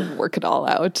like work it all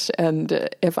out. And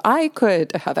if I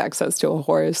could have access to a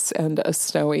horse and a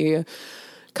snowy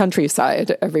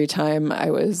countryside every time I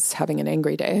was having an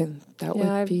angry day, that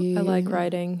would be... I like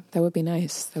riding. That would be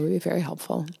nice. That would be very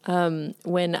helpful.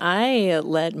 When I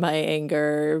let my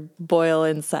anger boil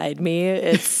inside me,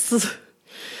 it's...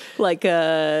 like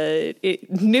a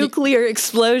nuclear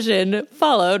explosion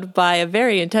followed by a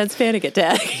very intense panic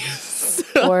attack.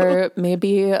 Or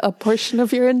maybe a portion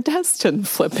of your intestine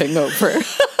flipping over.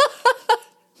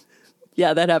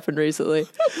 Yeah, that happened recently.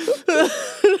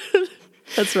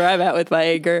 That's where I'm at with my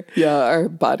anger. Yeah, our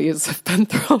bodies have been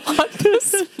through a lot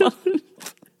this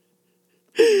month.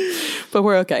 But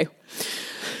we're okay.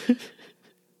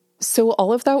 So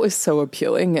all of that was so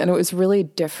appealing, and it was really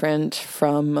different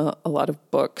from a lot of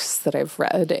books that I've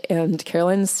read. And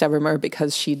Caroline Stevermer,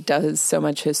 because she does so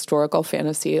much historical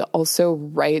fantasy, also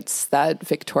writes that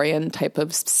Victorian type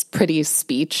of pretty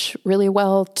speech really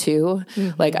well, too.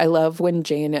 Like, I love when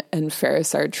Jane and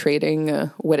Ferris are trading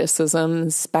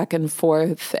witticisms back and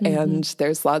forth, and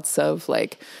there's lots of,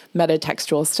 like,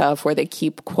 metatextual stuff where they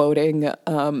keep quoting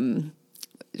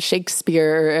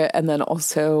Shakespeare, and then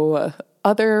also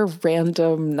other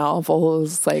random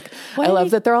novels. Like, I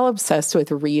love that they're all obsessed with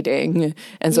reading.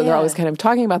 And so they're always kind of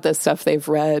talking about this stuff they've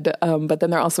read. But then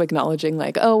they're also acknowledging,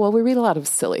 like, oh, well, we read a lot of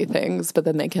silly things, but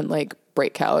then they can, like,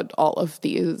 break out all of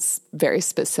these very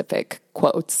specific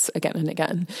quotes again and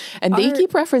again. And they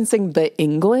keep referencing the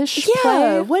English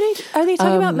play. Are they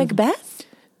talking about Macbeth?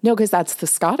 No, because that's the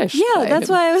Scottish play. That's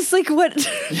why I was like, what?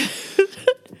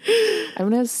 I'm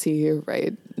going to see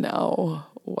right now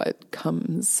what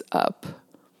comes up.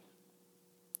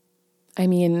 I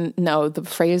mean, no, the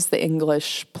phrase "the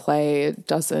English play"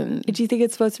 doesn't. Do you think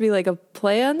it's supposed to be like a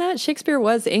play on that? Shakespeare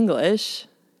was English.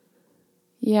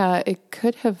 Yeah, it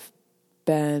could have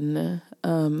been.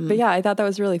 But yeah, I thought that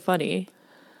was really funny.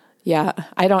 Yeah,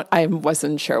 I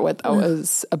wasn't sure what that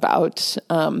was about.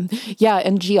 Yeah,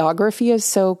 and geography is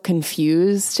so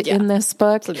confused in this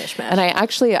book. It's a mishmash. And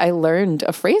I learned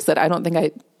a phrase that I don't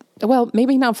think well,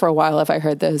 maybe not for a while if I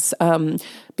heard this,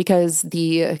 because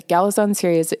the Galazon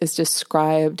series is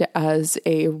described as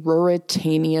a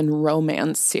Ruritanian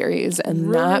romance series.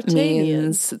 And that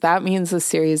means a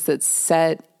series that's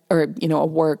set, or, a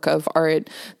work of art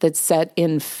that's set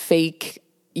in fake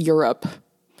Europe.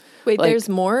 Wait, there's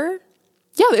more?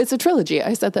 Yeah, it's a trilogy.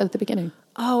 I said that at the beginning.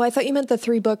 Oh, I thought you meant the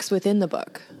 3 books within the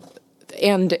book.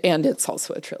 And it's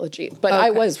also a trilogy. But I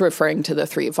was referring to the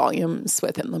 3 volumes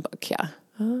within the book, yeah.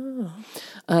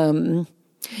 Oh.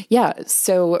 Yeah,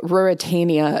 so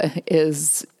Ruritania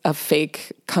is a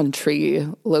fake country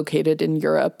located in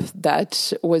Europe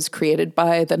that was created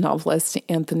by the novelist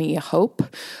Anthony Hope,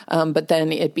 but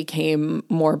then it became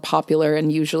more popular,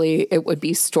 and usually it would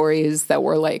be stories that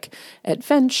were like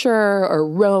adventure or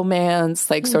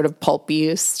romance, like sort of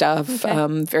pulpy stuff,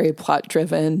 very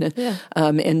plot-driven,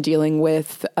 in dealing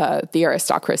with the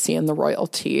aristocracy and the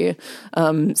royalty.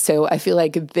 So I feel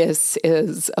like this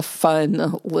is a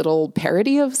fun little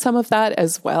parody of some of that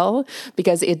as well,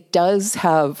 because it does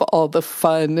have all the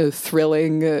fun,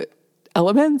 thrilling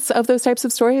elements of those types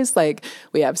of stories. Like,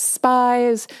 we have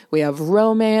spies, we have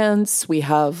romance, we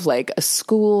have like a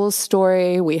school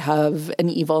story, we have an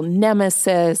evil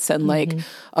nemesis and like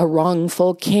a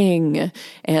wrongful king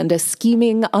and a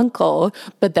scheming uncle.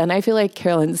 But then I feel like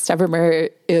Caroline Stevermer,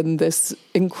 in this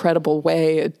incredible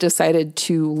way, decided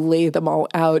to lay them all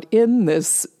out in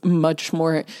this much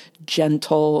more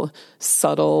gentle,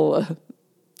 subtle,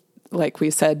 like we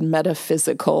said,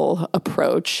 metaphysical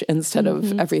approach instead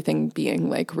of everything being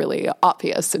like really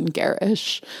obvious and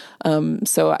garish.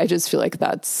 So I just feel like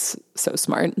that's so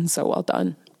smart and so well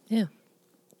done. Yeah.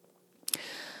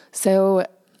 So,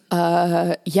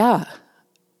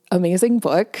 amazing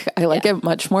book. I like it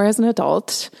much more as an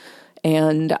adult.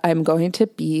 And I'm going to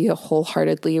be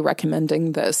wholeheartedly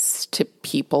recommending this to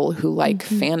people who like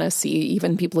fantasy,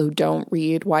 even people who don't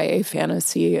read YA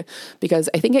fantasy, because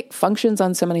I think it functions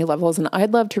on so many levels, and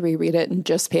I'd love to reread it and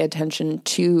just pay attention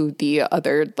to the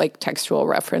other like textual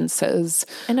references.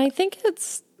 And I think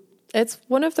it's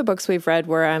one of the books we've read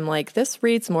where I'm like, this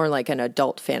reads more like an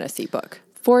adult fantasy book.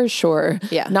 For sure.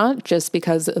 Yeah. Not just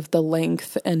because of the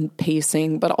length and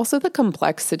pacing, but also the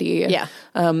complexity. Yeah.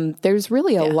 There's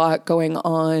really a lot going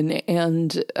on.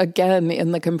 And again,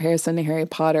 in the comparison to Harry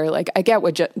Potter, like, I get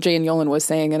what Jane Yolen was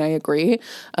saying, and I agree.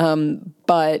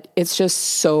 But it's just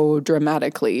so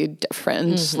dramatically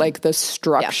different. Like, the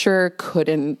structure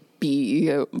couldn't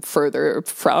be further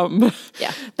from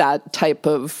that type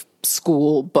of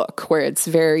school book, where it's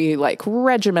very like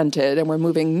regimented and we're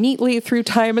moving neatly through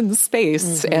time and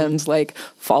space and like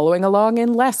following along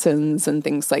in lessons and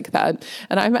things like that.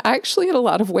 And I'm actually, in a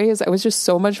lot of ways, I was just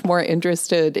so much more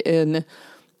interested in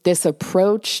this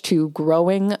approach to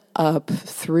growing up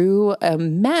through a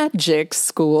magic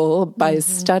school by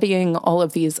studying all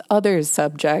of these other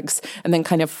subjects and then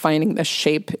kind of finding the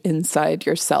shape inside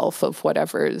yourself of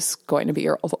whatever is going to be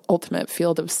your ultimate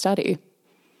field of study.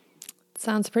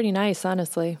 Sounds pretty nice,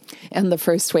 honestly. And the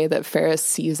first way that Ferris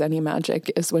sees any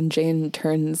magic is when Jane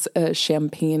turns a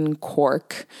champagne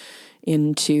cork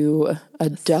into a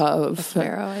dove. A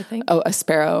sparrow, I think. Oh, a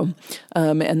sparrow.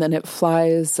 And then it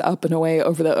flies up and away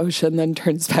over the ocean, then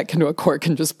turns back into a cork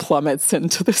and just plummets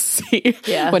into the sea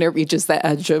when it reaches the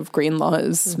edge of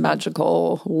Greenlaw's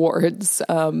magical wards.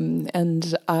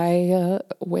 And I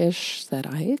wish that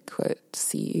I could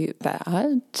see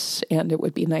that. And it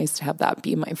would be nice to have that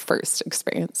be my first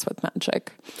experience with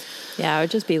magic. Yeah, I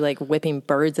would just be like whipping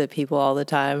birds at people all the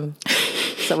time.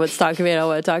 Someone's talking to me, I don't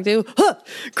want to talk to. Huh,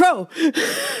 crow!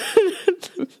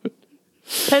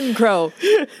 Pen crow.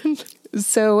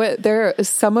 So there are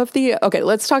some of the... Okay,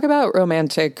 let's talk about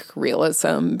romantic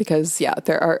realism because,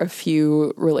 there are a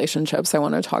few relationships I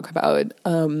want to talk about.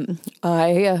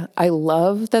 I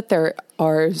love that there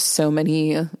are so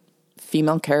many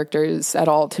female characters at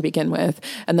all to begin with.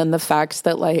 And then the fact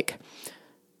that, like,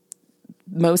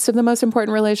 most of the most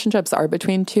important relationships are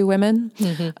between two women.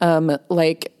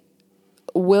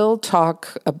 We'll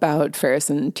talk about Ferris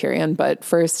and Tyrion, but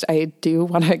first I do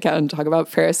want to again talk about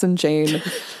Ferris and Jane.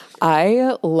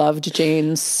 I loved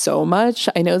Jane so much.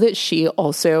 I know that she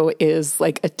also is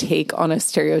like a take on a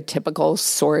stereotypical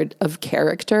sort of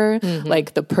character,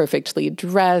 like the perfectly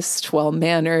dressed,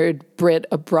 well-mannered Brit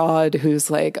abroad who's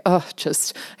like, I have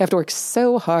to work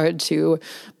so hard to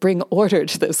bring order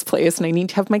to this place and I need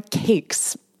to have my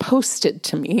cakes posted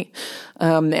to me.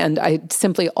 And I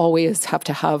simply always have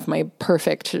to have my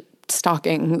perfect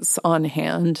stockings on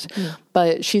hand.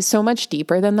 But she's so much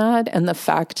deeper than that. And the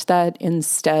fact that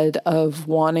instead of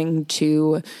wanting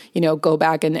to, go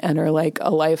back and enter like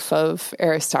a life of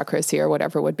aristocracy or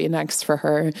whatever would be next for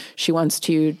her, she wants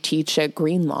to teach at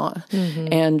Greenlaw.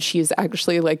 And she's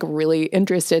actually like really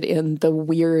interested in the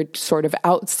weird sort of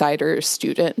outsider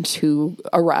student who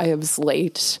arrives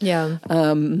late. Yeah.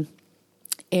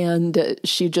 And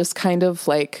she just kind of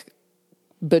like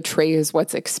betrays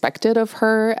what's expected of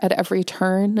her at every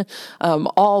turn,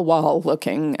 all while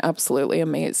looking absolutely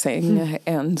amazing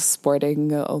and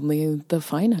sporting only the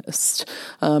finest.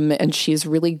 And she's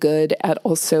really good at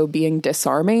also being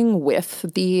disarming with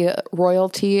the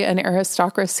royalty and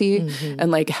aristocracy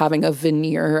and like having a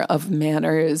veneer of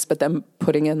manners, but then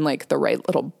putting in like the right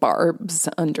little barbs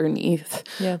underneath.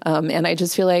 Yeah. And I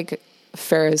just feel like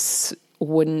Ferris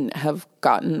wouldn't have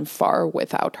gotten far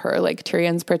without her. Like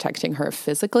Tyrion's protecting her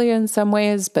physically in some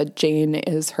ways, but Jane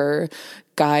is her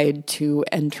guide to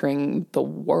entering the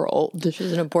world.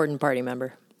 She's an important party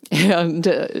member.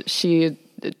 And she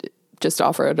just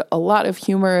offered a lot of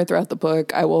humor throughout the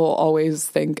book. I will always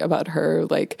think about her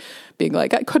like being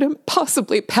like, I couldn't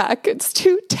possibly pack. It's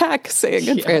too taxing.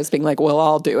 And Ferris being like, well,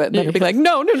 I'll do it. And then her being like,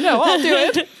 no, I'll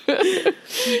do it.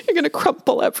 You're going to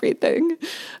crumple everything.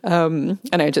 And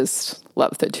I just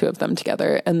love the two of them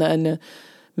together. And then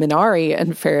Minari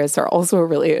and Ferris are also a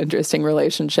really interesting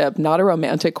relationship, not a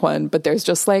romantic one, but there's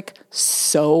just like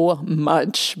so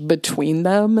much between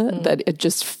them that it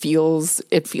feels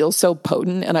so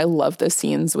potent. And I love the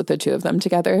scenes with the two of them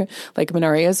together. Like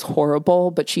Minari is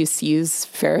horrible, but she sees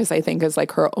Ferris, I think, as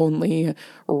like her only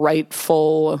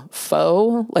rightful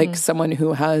foe, like someone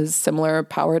who has similar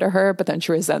power to her, but then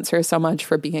she resents her so much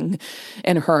for being,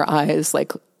 in her eyes,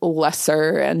 like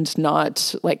lesser and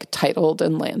not like titled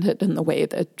and landed in the way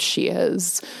that she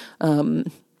is.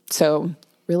 So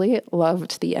really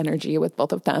loved the energy with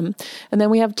both of them. And then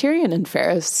we have Tyrion and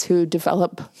Ferris who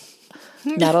develop.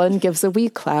 Madeline gives a wee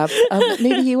clap.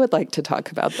 Maybe you would like to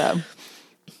talk about them.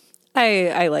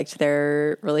 I liked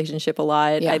their relationship a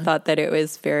lot. Yeah. I thought that it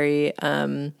was very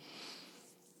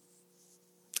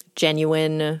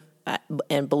genuine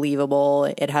and believable.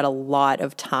 It had a lot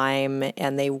of time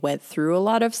and they went through a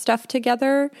lot of stuff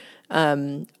together,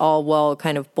 all while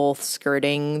kind of both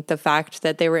skirting the fact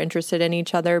that they were interested in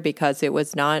each other because it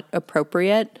was not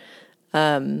appropriate.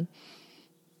 And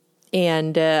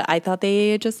I thought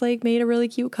they just like made a really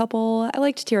cute couple. I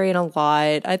liked Tyrion a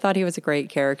lot. I thought he was a great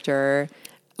character.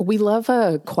 We love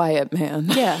a quiet man.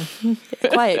 Yeah.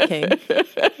 Quiet king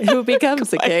who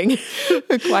becomes a king.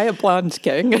 A quiet blonde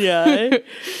king. Yeah.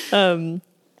 And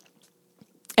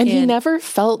he never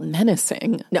felt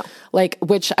menacing. No. Like,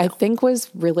 which I think was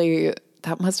really,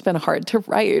 that must have been hard to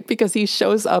write because he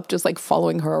shows up just like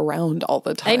following her around all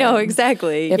the time. I know,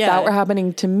 exactly. If that were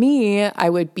happening to me, I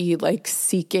would be like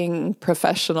seeking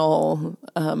professional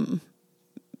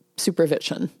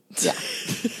supervision. Yeah.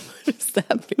 What does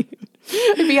that mean?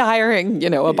 I'd be hiring,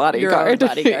 a bodyguard. Your own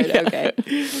bodyguard, Yeah. Okay.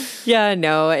 Yeah,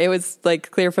 no, it was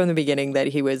like clear from the beginning that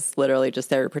he was literally just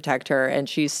there to protect her. And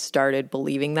she started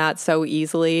believing that so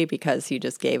easily because he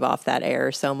just gave off that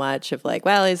air so much of like,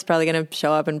 well, he's probably going to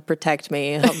show up and protect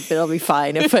me. It'll be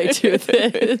fine if I do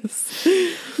this.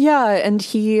 Yeah. And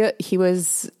he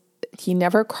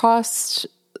never crossed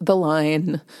the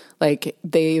line, like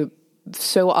they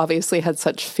so obviously had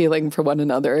such feeling for one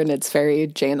another, and it's very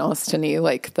Jane Austen-y,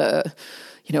 like the,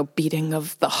 you know, beating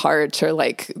of the heart, or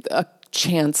like a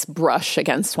chance brush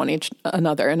against one each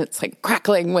another, and it's like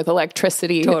crackling with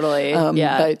electricity. Totally.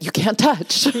 But you can't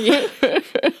touch.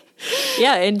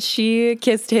 Yeah, and she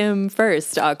kissed him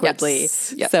first awkwardly.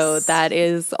 Yes. So that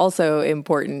is also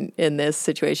important in this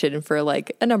situation for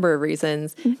like a number of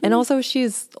reasons. And also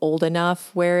she's old enough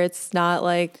where it's not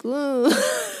like,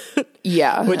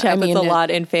 Yeah. which happens a lot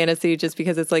in fantasy just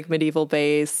because it's like medieval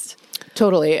based.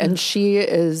 Totally. And she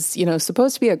is, you know,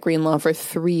 supposed to be at Greenlaw for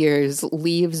 3 years,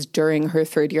 leaves during her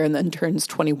third year, and then turns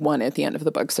 21 at the end of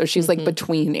the book. So she's like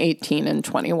between 18 and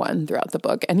 21 throughout the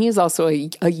book. And he's also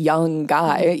a young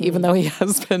guy, even though he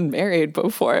has been married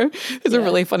before. There's a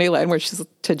really funny line where she's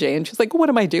to Jane, she's like, what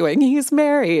am I doing? He's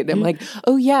married. I'm like,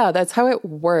 oh yeah, that's how it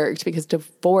worked, because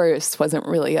divorce wasn't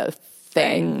really a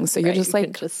thing. So you're just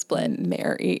like just split.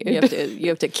 Married. You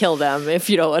have to kill them if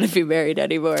you don't want to be married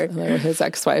anymore. His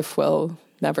ex-wife will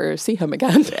never see him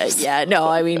again. Yeah, no,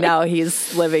 I mean, now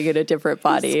he's living in a different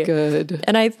body. It's good.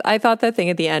 And I thought that thing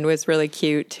at the end was really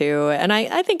cute too. And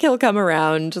I think he'll come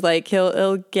around. Like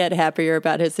he'll get happier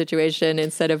about his situation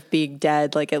instead of being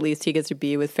dead. Like at least he gets to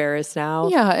be with Ferris now.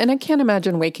 Yeah, and I can't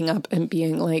imagine waking up and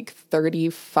being like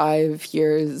 35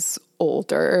 years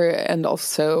older, and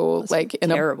also like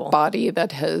in a body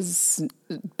that has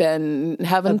been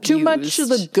having too much of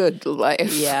the good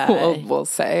life. Yeah, we'll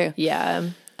say. Yeah.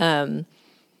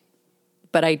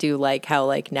 But I do like how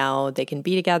like now they can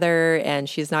be together, and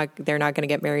they're not going to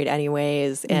get married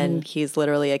anyways. And he's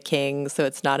literally a king. So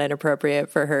it's not inappropriate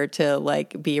for her to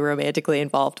like be romantically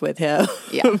involved with him.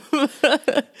 Yeah.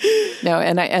 No.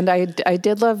 And I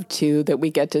did love too that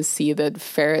we get to see that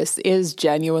Ferris is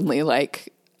genuinely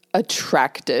like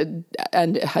attracted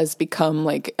and has become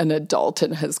like an adult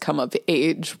and has come of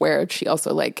age, where she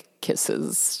also like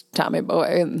kisses Tommy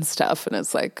Boy and stuff, and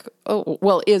it's like, oh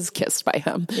well, is kissed by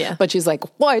him. Yeah, but she's like,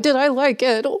 why did I like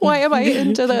it? Why am I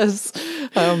into this?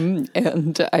 And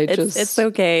it's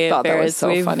okay, thought Ferris. That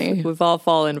was so funny. We've all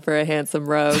fallen for a handsome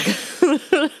rogue.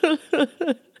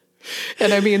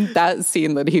 And I mean, that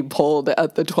scene that he pulled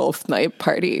at the 12th night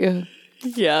party,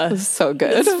 yeah, so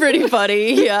good. It's pretty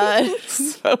funny. Yeah,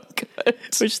 so good.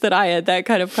 Wish that I had that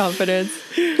kind of confidence.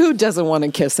 Who doesn't want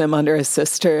to kiss him under a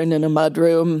cistern in a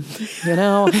mudroom? You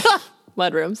know,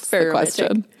 mudrooms. Very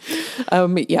question.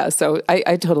 Yeah, so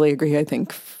I totally agree. I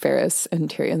think Ferris and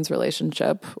Tyrion's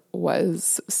relationship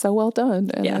was so well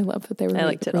done, and I love that they were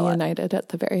reunited at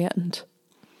the very end.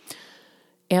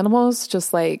 Animals,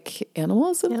 just like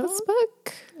animals in this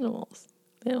book. Animals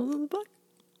in the book.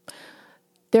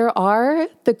 There are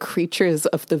the creatures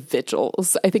of the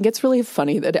vigils. I think it's really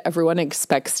funny that everyone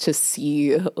expects to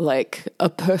see like a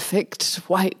perfect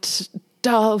white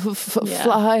dove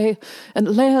fly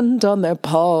and land on their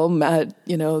palm at,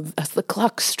 you know, as the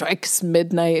clock strikes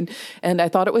midnight. And I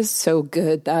thought it was so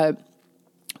good that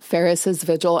Ferris's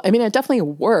vigil, I mean, it definitely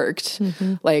worked,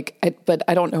 but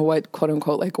I don't know what quote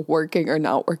unquote like working or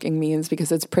not working means, because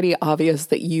it's pretty obvious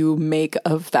that you make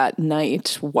of that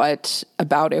night what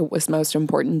about it was most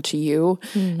important to you.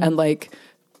 And like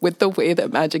with the way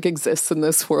that magic exists in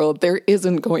this world, there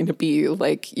isn't going to be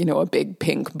like, you know, a big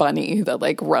pink bunny that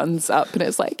like runs up and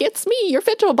is like, it's me, your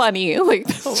vigil bunny. Like,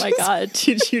 oh my God,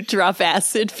 did you drop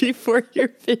acid before your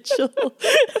vigil?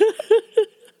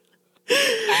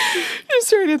 Just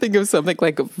trying to think of something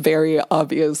like very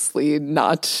obviously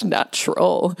not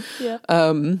natural. Yeah.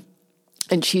 And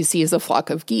she sees a flock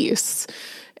of geese,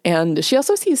 and she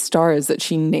also sees stars that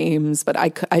she names, but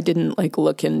I didn't like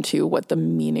look into what the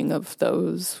meaning of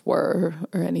those were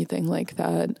or anything like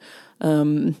that.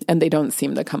 And they don't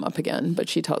seem to come up again, but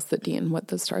she tells the dean what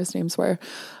the stars' names were.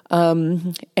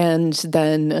 And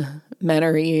then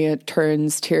Mannery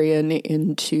turns Tyrion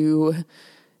into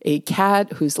a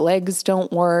cat whose legs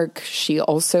don't work. She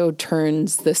also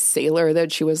turns the sailor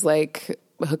that she was like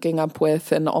hooking up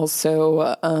with and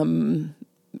also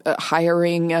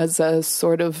hiring as a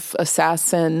sort of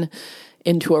assassin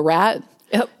into a rat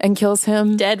and kills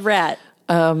him. Dead rat.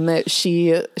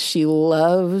 She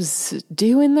loves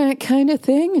doing that kind of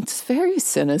thing. It's very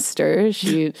sinister.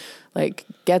 She like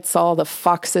gets all the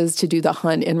foxes to do the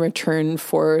hunt in return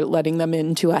for letting them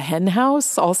into a hen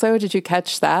house. Also, did you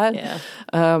catch that? Yeah.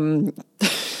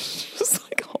 Just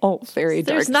like all very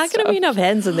dark. There's not going to be enough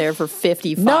hens in there for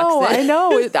 50 foxes. No, I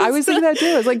know. I was thinking that too.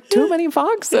 It's like too many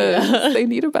foxes. Yeah. They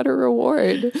need a better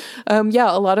reward. A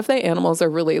lot of the animals are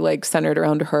really like centered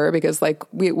around her because like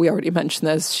we already mentioned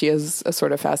this. She is a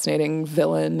sort of fascinating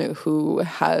villain who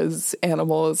has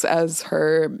animals as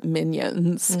her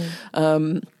minions.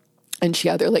 And she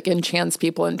either like enchants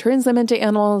people and turns them into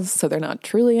animals, so they're not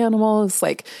truly animals.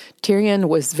 Like Tyrion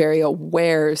was very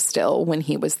aware still when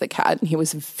he was the cat, and he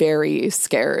was very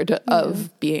scared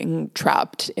of being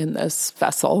trapped in this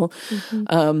vessel,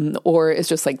 or is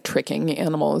just like tricking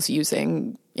animals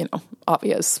using, you know,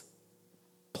 obvious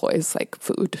ploys like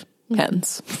food,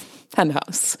 hens, hen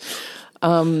house.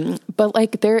 But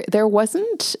like there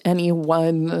wasn't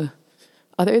anyone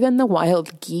other than the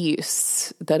wild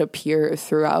geese that appear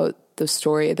throughout the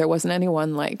story. There wasn't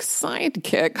anyone like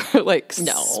sidekick or like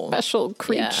special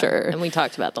creature. Yeah. And we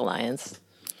talked about the lions.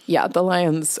 Yeah, the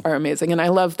lions are amazing. And I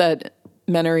love that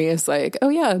Menery is like, oh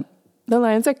yeah, the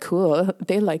lions are cool.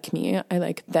 They like me. I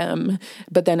like them.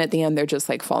 But then at the end, they're just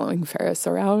like following Ferris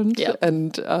around. Yep.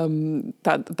 And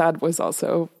that was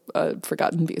also a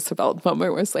Forgotten Beast moment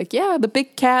where it's like, yeah, the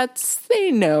big cats,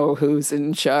 they know who's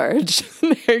in charge.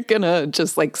 They're going to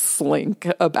just like slink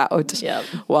about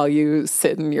while you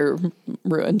sit in your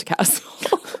ruined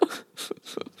castle.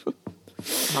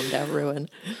 Calm down, ruin.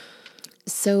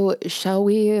 So shall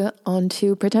we on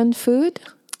to pretend food?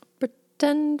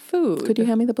 Pretend food. Could you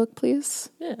hand me the book, please?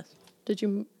 Yes. Did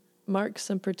you mark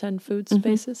some pretend food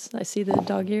spaces? I see the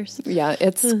dog ears. Yeah,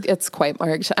 it's quite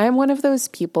marked. I'm one of those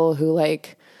people who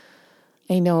like,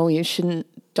 I know you shouldn't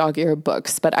dog ear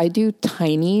books, but I do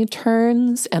tiny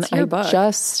turns, and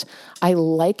I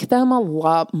like them a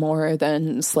lot more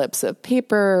than slips of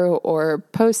paper or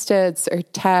Post-its or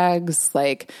tags.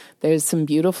 Like there's some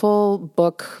beautiful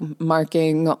book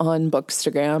marking on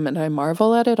Bookstagram, and I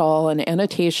marvel at it all. And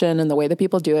annotation and the way that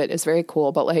people do it is very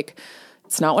cool, but like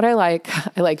it's not what I like.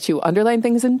 I like to underline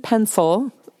things in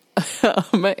pencil.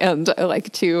 And I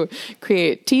like to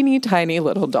create teeny tiny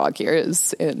little dog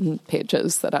ears in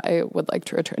pages that I would like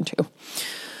to return to.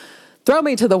 Throw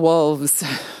me to the wolves.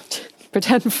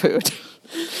 Pretend food.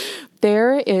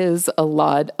 There is a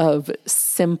lot of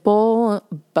simple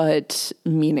but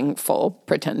meaningful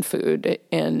pretend food,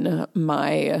 in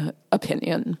my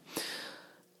opinion.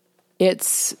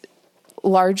 It's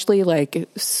largely like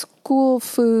school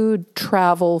food,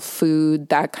 travel food,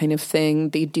 that kind of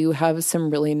thing. They do have some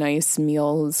really nice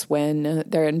meals when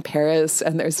they're in Paris,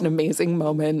 and there's an amazing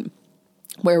moment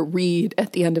where Reed,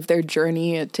 at the end of their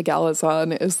journey to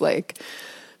Galazon, is like,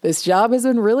 this job has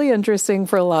been really interesting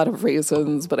for a lot of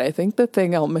reasons, but I think the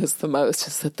thing I'll miss the most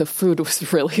is that the food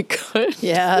was really good.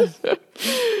 Yeah.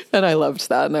 And I loved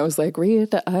that. And I was like,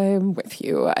 Reed, I'm with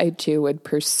you. I too would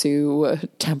pursue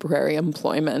temporary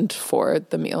employment for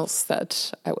the meals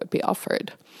that I would be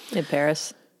offered. In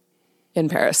Paris. In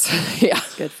Paris, yeah.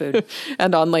 Good food.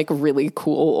 And on like really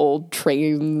cool old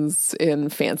trains in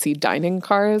fancy dining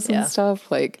cars and stuff.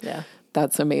 Like,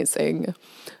 that's amazing.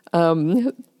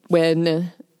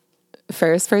 When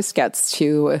Ferris first gets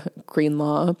to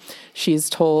Greenlaw, she's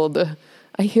told,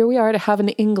 I hear we are to have an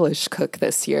English cook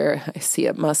this year. I see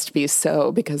it must be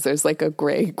so, because there's like a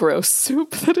gray, gross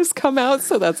soup that has come out.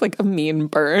 So that's like a mean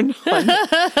burn on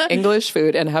English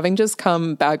food. And having just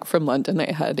come back from London,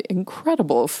 I had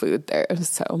incredible food there.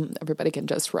 So everybody can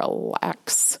just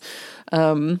relax.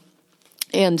 And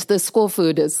the school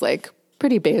food is like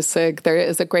pretty basic. There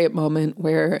is a great moment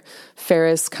where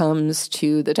Ferris comes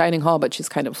to the dining hall, but she's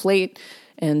kind of late.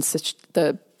 And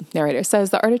the narrator says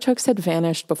the artichokes had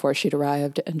vanished before she'd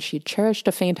arrived, and she cherished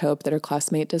a faint hope that her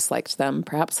classmate disliked them,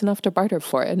 perhaps enough to barter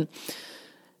for it.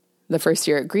 The first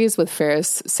year agrees with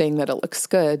Ferris, saying that it looks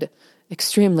good,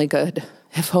 extremely good.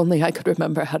 If only I could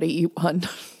remember how to eat one.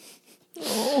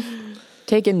 Oh.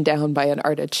 Taken down by an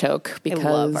artichoke,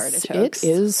 because it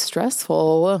is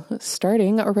stressful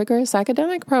starting a rigorous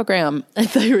academic program. I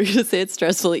thought you were going to say it's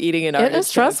stressful eating an artichoke. It is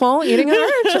stressful eating an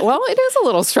artichoke. Well, it is a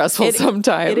little stressful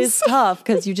sometimes. It is tough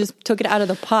because you just took it out of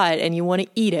the pot and you want to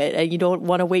eat it, and you don't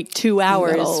want to wait 2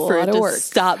 hours for it to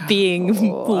stop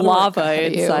being lava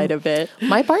inside of it.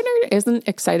 My partner isn't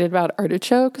excited about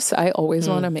artichokes. I always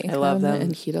want to make them. I love them.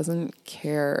 And he doesn't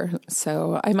care.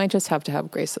 So I might just have to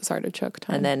have Grace's artichoke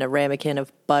time. And then a ramekin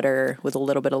of butter with a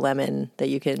little bit of lemon that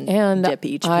you can dip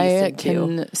each piece into. I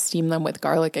can steam them with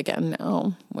garlic again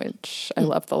now, which I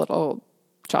love the little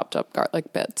chopped up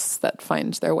garlic bits that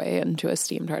find their way into a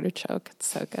steamed artichoke. It's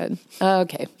so good.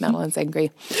 Okay, Madeline's angry.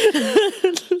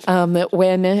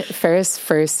 When Ferris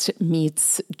first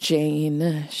meets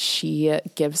Jane, she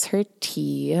gives her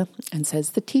tea and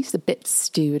says, the tea's a bit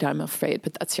stewed, I'm afraid,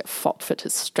 but that's your fault for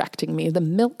distracting me. The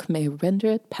milk may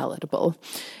render it palatable.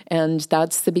 And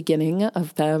that's the beginning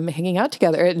of them hanging out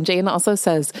together. And Jane also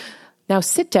says, Now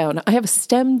sit down. I have a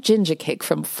stem ginger cake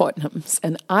from Fortnum's.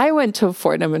 And I went to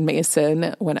Fortnum and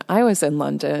Mason when I was in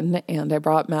London, and I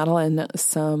brought Madeline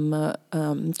some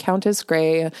Countess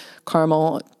Grey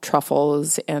caramel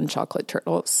truffles and chocolate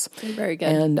turtles. Very good.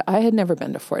 And I had never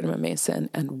been to Fortnum and Mason,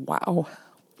 and wow.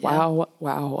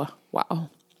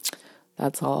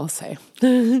 That's all I'll say.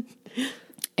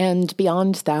 And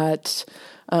beyond that,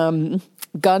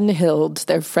 Gunhild,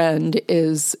 their friend,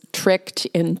 is tricked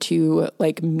into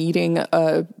like meeting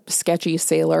a sketchy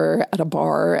sailor at a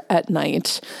bar at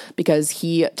night because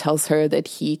he tells her that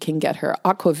he can get her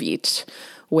aquavit,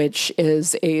 which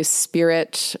is a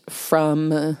spirit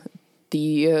from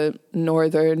the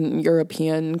northern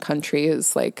European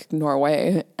countries like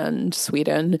Norway and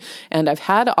Sweden. And I've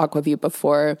had aquavit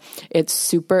before.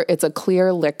 It's a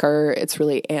clear liquor. It's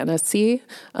really anisey.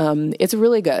 It's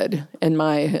really good in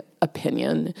my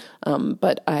opinion.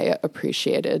 But I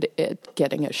appreciated it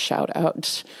getting a shout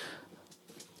out.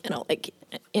 I don't like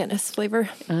anise flavor.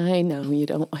 I know you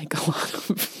don't like a lot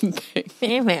of things.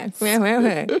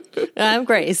 I'm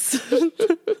Grace.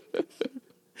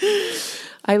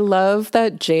 I love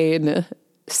that Jane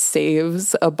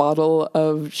saves a bottle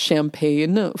of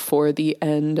champagne for the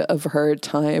end of her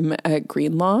time at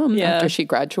Greenlaw after she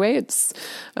graduates.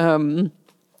 And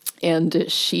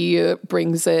she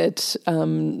brings it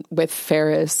with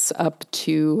Ferris up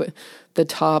to the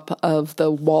top of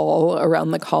the wall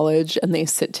around the college, and they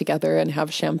sit together and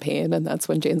have champagne. And that's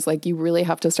when Jane's like, you really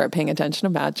have to start paying attention to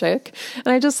magic. And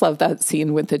I just love that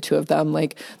scene with the two of them,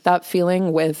 like that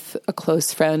feeling with a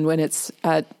close friend when it's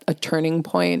at a turning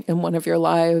point in one of your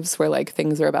lives where like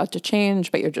things are about to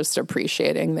change, but you're just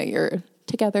appreciating that you're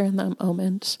together in that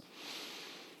moment.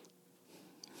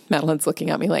 Madeline's looking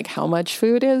at me like, how much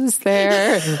food is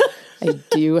there? I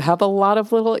do have a lot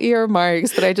of little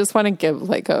earmarks, but I just want to give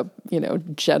like a,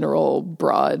 general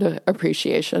broad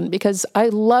appreciation because I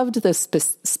loved this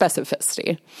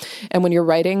specificity. And when you're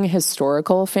writing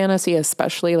historical fantasy,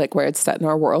 especially like where it's set in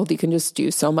our world, you can just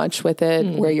do so much with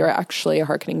it where you're actually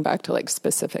harkening back to like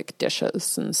specific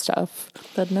dishes and stuff.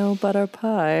 But no butter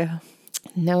pie.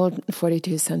 No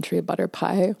 42th century butter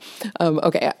pie.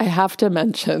 Okay, I have to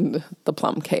mention the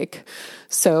plum cake.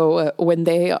 So when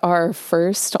they are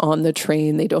first on the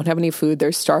train, they don't have any food.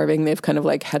 They're starving. They've kind of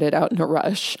like headed out in a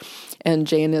rush. And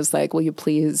Jane is like, will you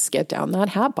please get down that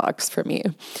hat box for me?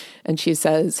 And she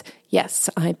says, yes,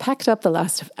 I packed up the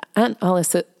last of Aunt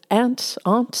Alice's. I'll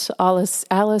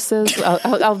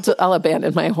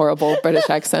abandon my horrible British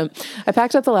accent. I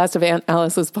packed up the last of Aunt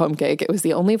Alice's plum cake. It was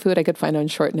the only food I could find on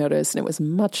short notice, and it was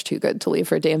much too good to leave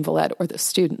for Dame Villette or the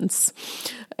students.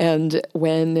 And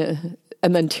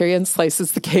then Tyrion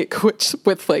slices the cake, which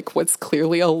with like what's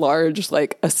clearly a large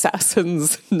like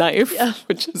assassin's knife,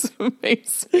 which is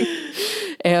amazing.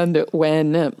 And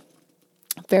when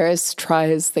Varys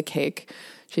tries the cake,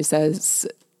 she says,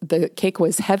 the cake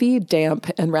was heavy, damp,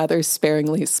 and rather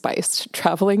sparingly spiced.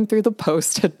 Traveling through the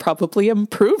post had probably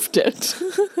improved it.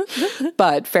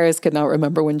 But Ferris could not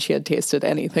remember when she had tasted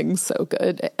anything so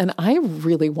good. And I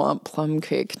really want plum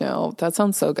cake now. That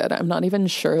sounds so good. I'm not even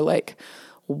sure like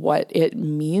what it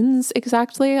means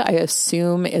exactly. I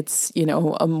assume it's,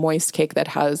 a moist cake that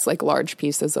has like large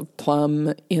pieces of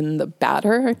plum in the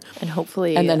batter. And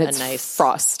hopefully and then it's nice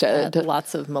frosted.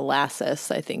 Lots of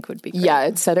molasses, I think would be great. Yeah,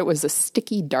 it said it was a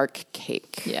sticky dark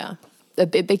cake. Yeah.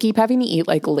 They keep having to eat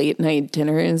like late night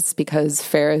dinners because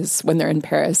Ferris, when they're in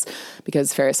Paris,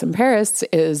 because Ferris in Paris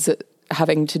is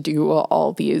having to do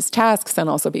all these tasks and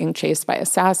also being chased by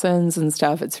assassins and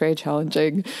stuff. It's very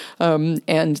challenging.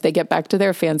 And they get back to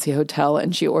their fancy hotel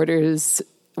and she orders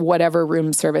whatever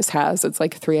room service has. It's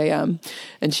like 3 a.m.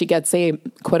 And she gets a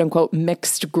quote unquote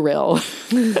mixed grill.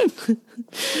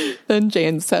 Then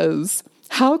Jane says,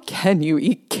 how can you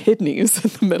eat kidneys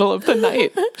in the middle of the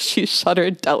night? She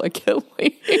shuddered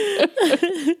delicately.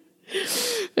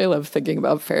 I love thinking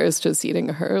about Ferris just eating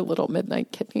her little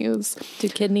midnight kidneys. Do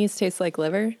kidneys taste like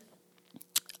liver?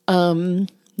 No.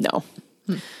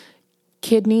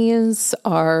 Kidneys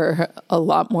are a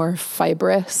lot more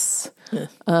fibrous.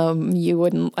 You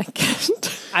wouldn't like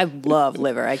it. I love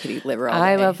liver. I could eat liver all day.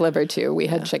 I love liver too. We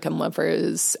had chicken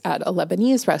livers at a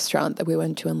Lebanese restaurant that we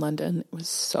went to in London. It was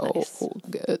so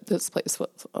good. This place was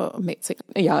amazing.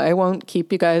 Yeah, I won't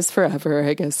keep you guys forever.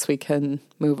 I guess we can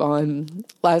move on.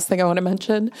 Last thing I want to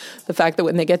mention, the fact that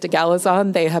when they get to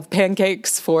Galazon, they have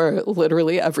pancakes for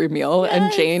literally every meal. Yes.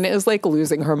 And Jane is like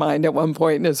losing her mind at one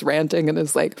point and is ranting and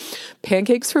is like,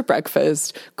 pancakes for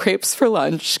breakfast, crepes for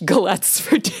lunch, galettes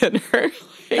for dinner.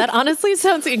 That honestly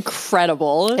sounds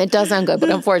incredible. It does sound good, but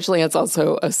unfortunately it's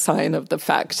also a sign of the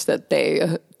fact that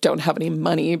they don't have any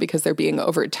money because they're being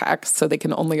overtaxed, so they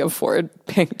can only afford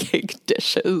pancake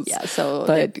dishes. Yeah, so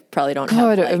they probably don't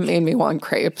have it made me want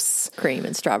crepes. Cream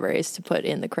and strawberries to put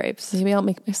in the crepes. Maybe I'll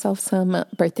make myself some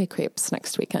birthday crepes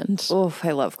next weekend. Oh,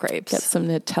 I love crepes. Get some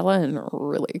Nutella and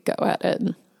really go at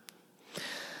it.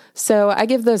 So I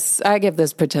give this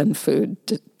pretend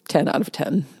food 10 out of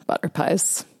 10 butter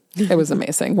pies. It was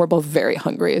amazing. We're both very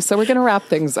hungry. So we're going to wrap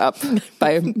things up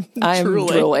by I'm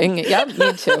drooling. Yep,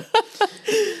 me too.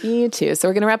 Me too. So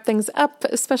we're going to wrap things up,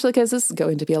 especially because this is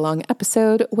going to be a long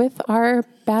episode with our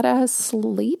badass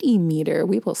lady meter.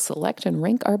 We will select and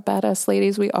rank our badass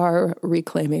ladies. We are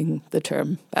reclaiming the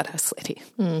term badass lady.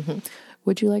 Mm-hmm.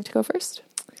 Would you like to go first?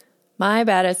 My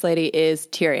badass lady is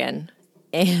Tyrion.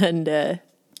 And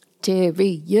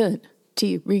Tyrion.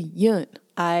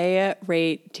 I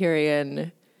rate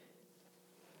Tyrion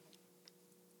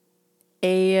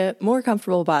a more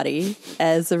comfortable body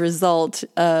as a result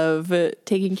of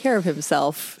taking care of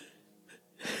himself.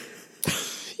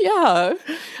 Yeah.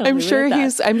 I'm sure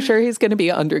he's going to be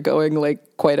undergoing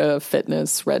like quite a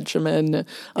fitness regimen. Yes.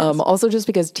 Also just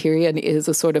because Tyrion is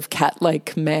a sort of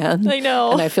cat-like man. I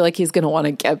know. And I feel like he's going to want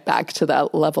to get back to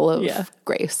that level of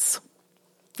grace.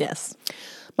 Yes.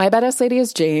 My badass lady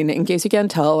is Jane. In case you can't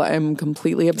tell, I'm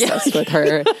completely obsessed with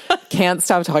her. Can't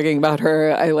stop talking about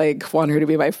her. I like want her to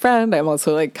be my friend. I'm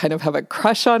also like kind of have a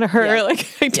crush on her. Yeah. Like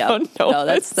I don't know. No,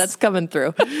 that's coming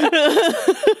through.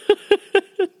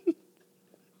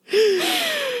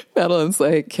 Madeline's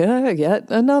like, yet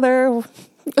another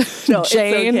no,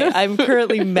 Jane. It's okay. I'm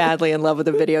currently madly in love with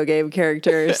a video game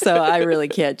character, so I really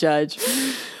can't judge.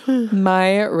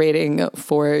 My rating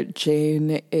for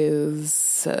Jane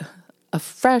is a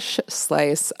fresh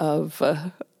slice of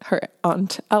her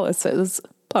Aunt Alice's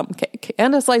plum cake.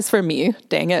 And a slice for me,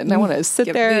 dang it. And I want to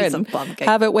sit there and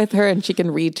have it with her, and she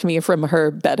can read to me from her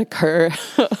Baedeker,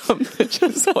 which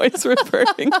is always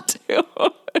referring to.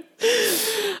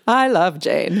 I love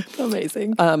Jane.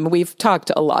 Amazing. We've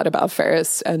talked a lot about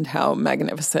Ferris and how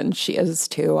magnificent she is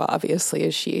too. Obviously,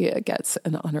 she gets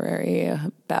an honorary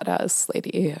badass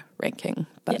lady ranking,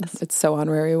 but it's so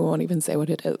honorary we won't even say what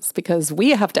it is because we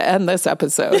have to end this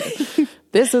episode.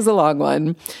 This is a long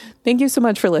one. Thank you so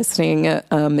much for listening.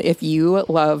 If you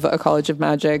love A College of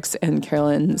Magics and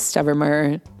Carolyn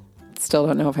Stevermer, still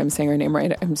don't know if I'm saying her name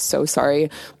right. I'm so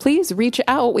sorry. Please reach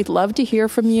out. We'd love to hear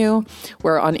from you.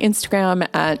 We're on Instagram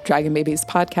at Dragon Babies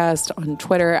Podcast, on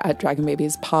Twitter at Dragon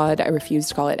Babies Pod. I refuse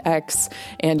to call it X.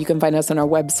 And you can find us on our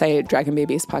website,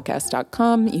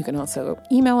 dragonbabiespodcast.com. You can also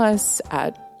email us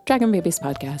at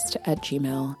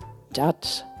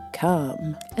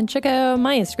dragonbabiespodcast@gmail.com. And check out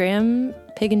my Instagram,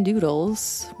 Pig and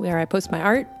Doodles, where I post my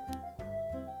art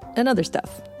and other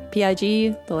stuff.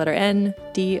 PIG, the letter N,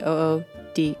 DOODLES.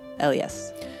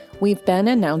 We've been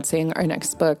announcing our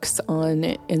next books on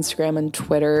Instagram and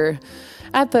Twitter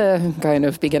at the kind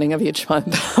of beginning of each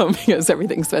month because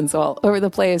everything's been so all over the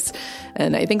place.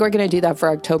 And I think we're going to do that for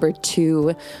October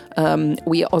too.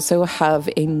 We also have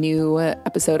a new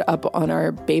episode up on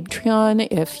our Babetreon.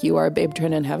 If you are a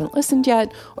Babetreon and haven't listened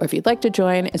yet, or if you'd like to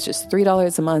join, it's just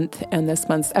 $3 a month. And this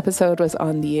month's episode was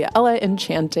on the Ella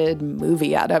Enchanted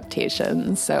movie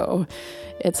adaptation. So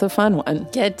it's a fun one.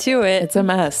 Get to it. It's a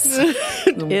mess.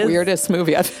 The weirdest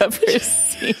movie I've ever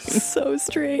seen. So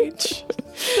strange.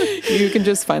 You can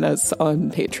just find us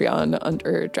on Patreon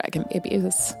under Dragon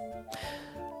Babies.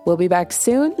 We'll be back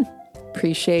soon.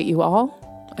 Appreciate you all.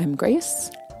 I'm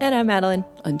Grace. And I'm Madeline.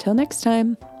 Until next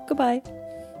time. Goodbye.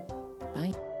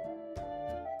 Bye.